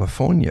in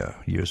California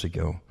years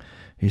ago,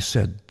 he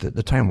said that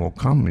the time will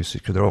come,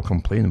 because they're all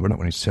complaining, we're not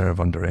going to serve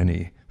under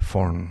any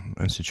foreign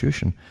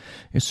institution.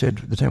 He said,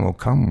 the time will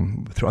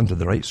come, under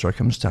the right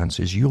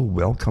circumstances, you'll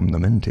welcome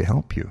them in to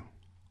help you.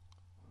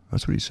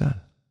 That's what he said.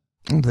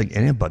 I don't think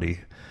anybody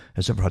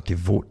has ever had to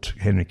vote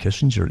Henry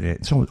Kissinger.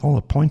 It's all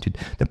appointed.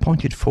 The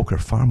appointed folk are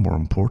far more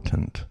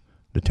important,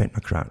 the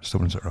technocrats, the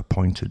ones that are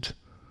appointed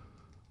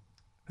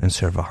and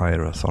serve a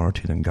higher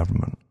authority than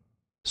government.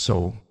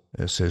 So,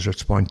 it says,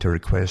 respond to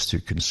requests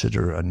to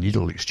consider a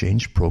needle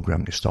exchange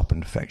program to stop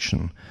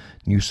infection.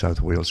 New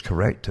South Wales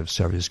Corrective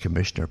Services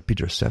Commissioner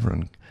Peter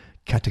Severin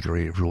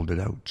categorically ruled it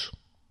out.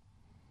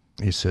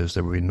 He says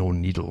there will be no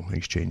needle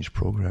exchange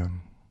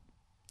program.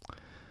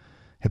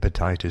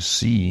 Hepatitis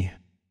C,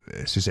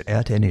 it says that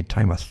at any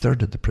time a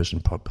third of the prison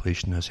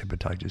population has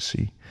hepatitis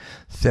C,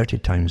 30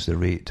 times the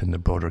rate in the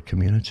broader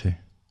community.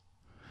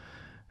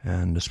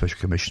 And the Special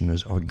Commission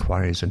has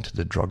inquiries into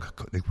the drug,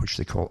 which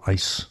they call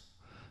ICE.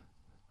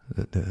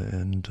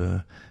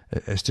 And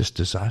it's just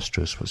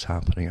disastrous what's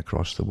happening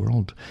across the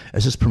world.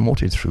 As it's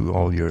promoted through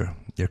all your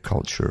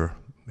culture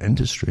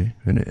industry,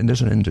 and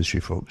there's an industry,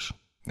 folks.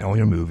 All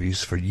your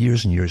movies for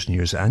years and years and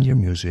years, and your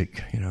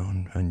music,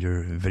 and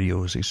your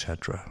videos,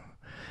 etc.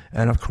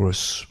 And of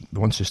course,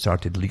 once they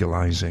started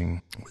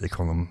legalizing, what they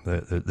call them,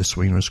 the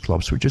swingers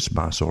clubs, which is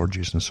mass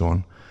orgies and so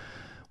on,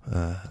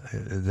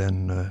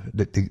 then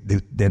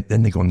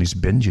they go on these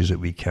binges at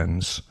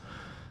weekends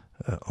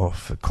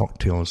of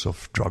cocktails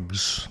of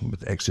drugs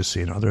with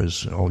ecstasy and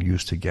others all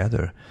used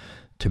together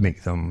to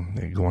make them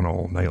go on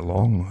all night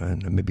long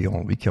and maybe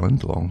all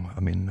weekend long.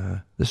 I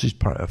mean, this is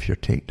part of your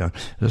takedown.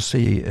 Let's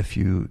say if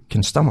you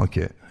can stomach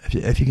it,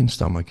 if you can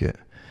stomach it,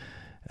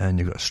 and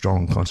you've got a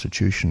strong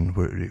constitution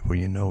where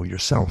you know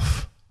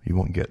yourself, you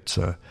won't get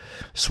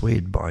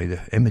swayed by the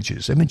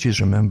images.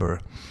 Images, remember,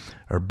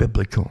 are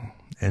biblical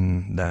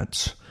in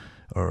that,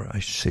 or I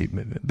should say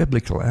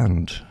biblical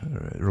and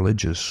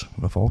religious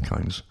of all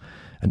kinds.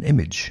 An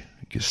image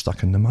gets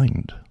stuck in the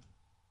mind.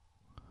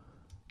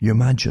 You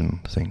imagine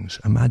things,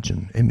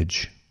 imagine.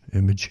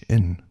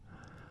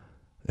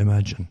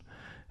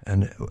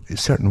 And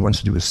certain ones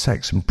to do with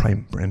sex and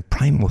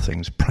primal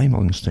things,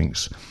 primal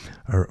instincts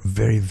are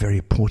very,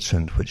 very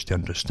potent, which they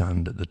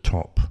understand at the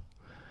top.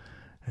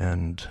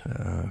 And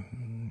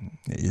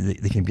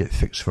they can get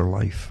fixed for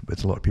life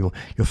with a lot of people.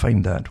 You'll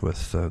find that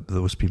with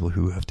those people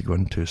who have to go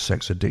into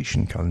sex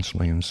addiction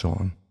counseling and so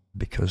on,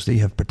 because they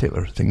have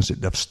particular things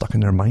that they've stuck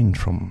in their mind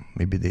from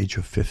maybe the age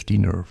of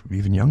 15 or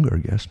even younger, I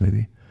guess,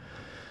 maybe.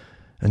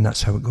 And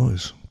that's how it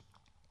goes.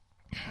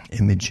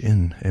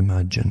 Imagine.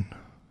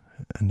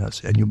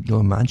 And you'll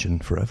imagine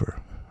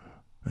forever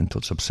until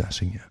it's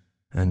obsessing you.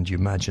 And you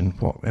imagine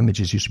what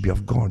images used to be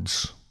of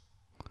gods.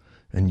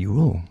 And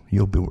you'll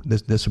be,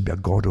 this will be a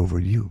god over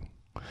you.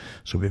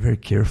 So be very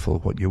careful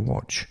what you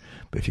watch.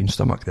 But if you can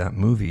stomach that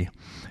movie,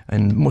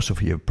 and most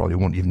of you probably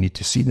won't even need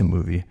to see the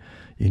movie,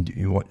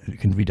 you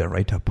can read a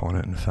write-up on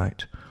it, in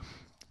fact.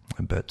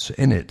 But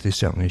in it, they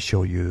certainly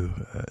show you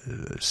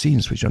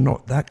scenes which are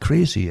not that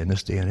crazy in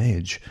this day and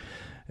age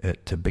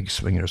at big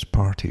swingers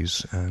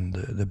parties and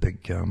the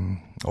big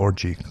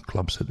orgy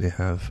clubs that they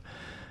have.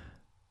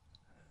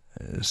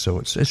 So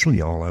it's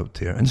really all out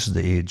there. And this is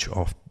the age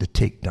of the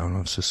takedown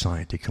of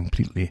society,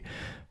 completely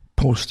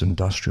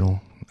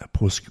post-industrial.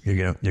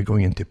 You're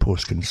going into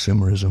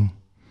post-consumerism,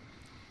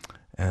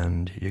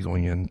 and you're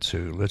going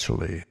into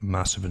literally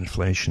massive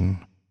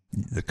inflation.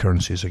 The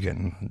currencies are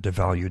getting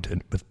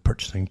devalued with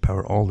purchasing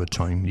power all the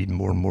time. You need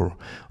more and more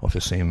of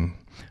the same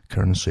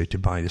currency to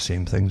buy the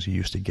same things you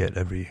used to get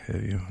every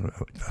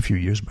a few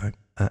years back.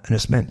 And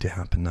it's meant to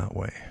happen that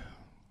way.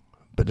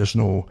 But there's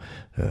no,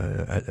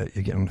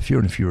 you're getting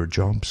fewer and fewer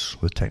jobs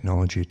with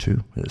technology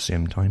too at the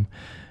same time.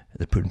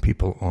 They're putting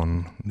people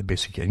on the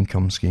basic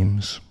income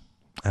schemes,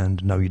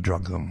 and now you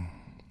drug them.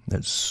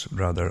 It's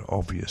rather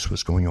obvious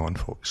what's going on,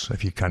 folks,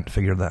 if you can't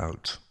figure that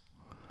out.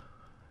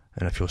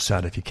 And I feel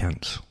sad if you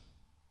can't.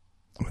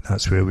 But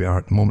that's where we are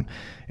at the moment.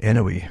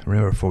 Anyway,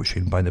 remember, folks,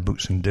 you can buy the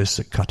books and discs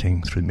at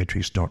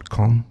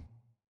cuttingthroughthematrix.com,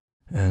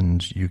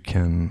 and you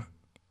can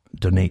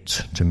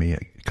donate to me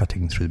at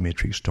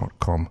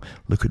cuttingthroughthematrix.com.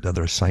 Look at the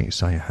other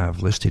sites I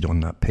have listed on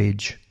that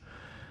page.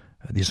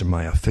 These are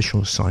my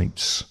official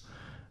sites,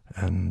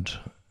 and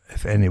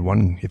if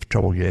you've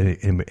trouble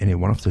getting any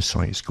one of the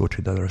sites, go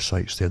to the other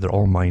sites there. They're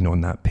all mine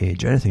on that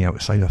page. Anything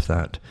outside of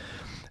that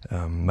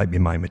might be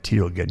my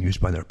material getting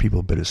used by other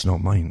people, but it's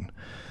not mine.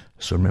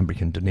 So remember, you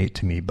can donate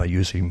to me by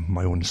using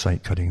my own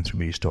site,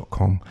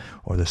 cuttingthroughthematrix.com,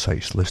 or the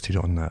sites listed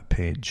on that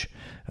page,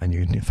 and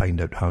you can find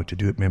out how to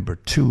do it. Remember,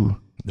 too,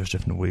 there's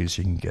different ways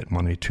you can get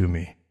money to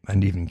me,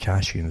 and even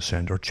cash you can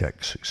send, or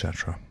checks,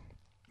 etc.,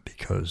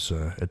 because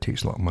it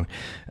takes a lot of money.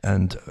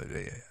 And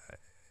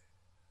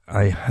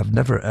I have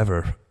never,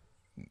 ever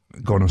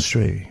gone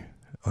astray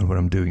on what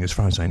I'm doing, as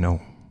far as I know,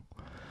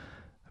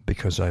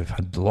 because I've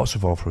had lots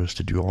of offers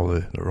to do all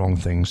the wrong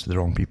things to the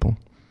wrong people,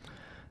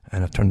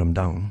 and I've turned them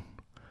down,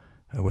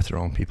 with the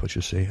wrong people, I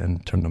should say,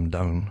 and turned them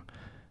down.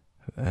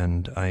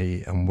 And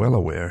I am well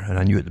aware, and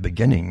I knew at the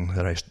beginning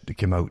that I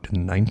came out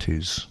in the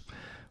 90s,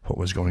 what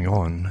was going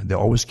on. They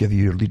always give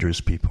you your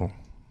leaders, people,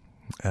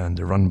 and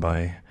they're run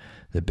by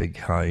the big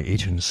high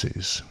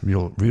agencies.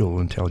 Real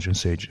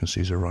intelligence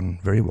agencies are run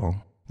very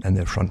well, and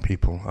they front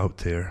people out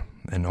there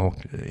in all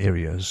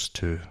areas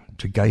to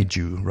guide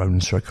you round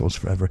in circles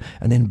forever,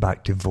 and then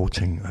back to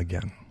voting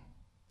again.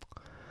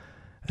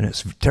 And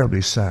it's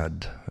terribly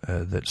sad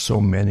that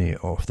so many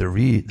of the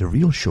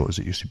real shows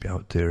that used to be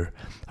out there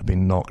have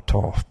been knocked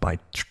off by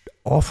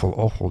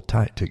awful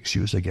tactics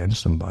used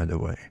against them, by the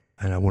way.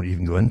 And I won't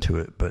even go into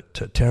it,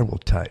 but terrible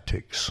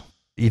tactics,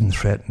 even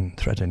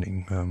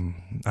threatening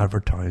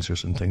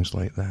advertisers and things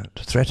like that,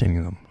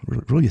 threatening them,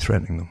 really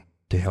threatening them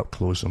to help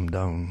close them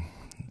down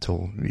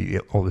until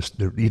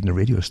even the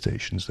radio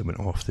stations that went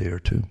off there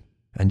too.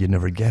 and you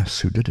never guess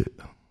who did it.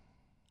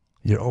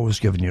 You're always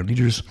giving your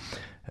leaders,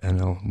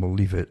 and we'll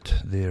leave it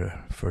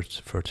there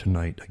for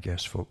tonight, I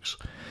guess, folks.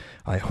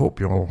 I hope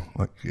you're all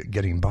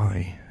getting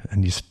by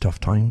in these tough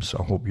times.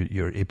 I hope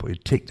you're able to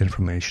take the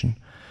information.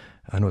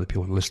 I know the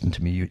people who listen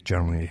to me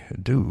generally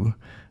do.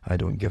 I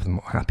don't give them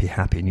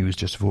happy news,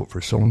 just vote for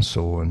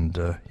so-and-so and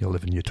you'll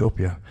live in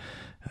utopia.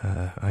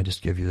 I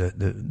just give you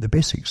the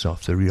basic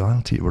stuff, the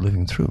reality that we're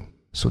living through,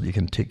 so that you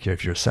can take care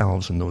of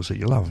yourselves and those that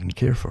you love and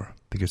care for,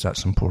 because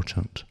that's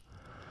important.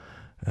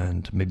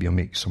 And maybe you'll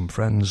make some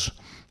friends,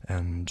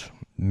 and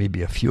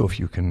maybe a few of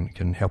you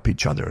can help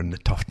each other in the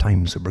tough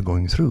times that we're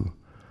going through.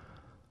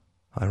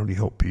 I really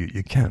hope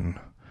you can.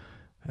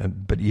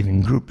 But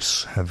even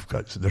groups have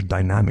got their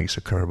dynamics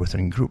occur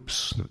within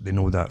groups. They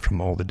know that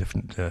from all the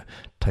different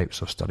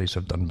types of studies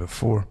I've done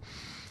before,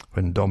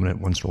 when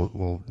dominant ones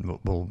will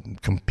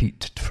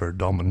compete for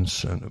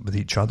dominance with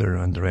each other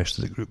and the rest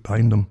of the group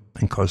behind them,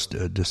 and cause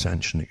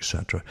dissension,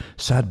 etc.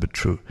 Sad but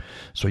true.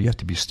 So you have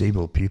to be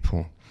stable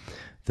people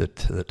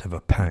that have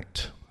a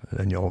pact,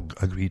 and you all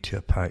agree to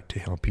a pact to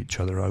help each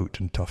other out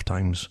in tough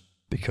times,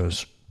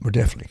 because we're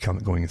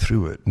definitely going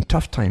through it. In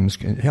tough times,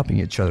 helping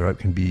each other out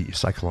can be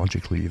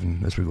psychologically,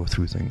 even as we go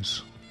through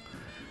things.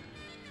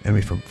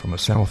 Anyway, from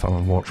myself,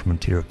 Alan Watt from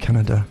Ontario,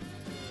 Canada,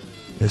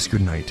 it's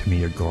good night. May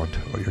your God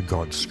or your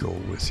gods go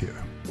with you.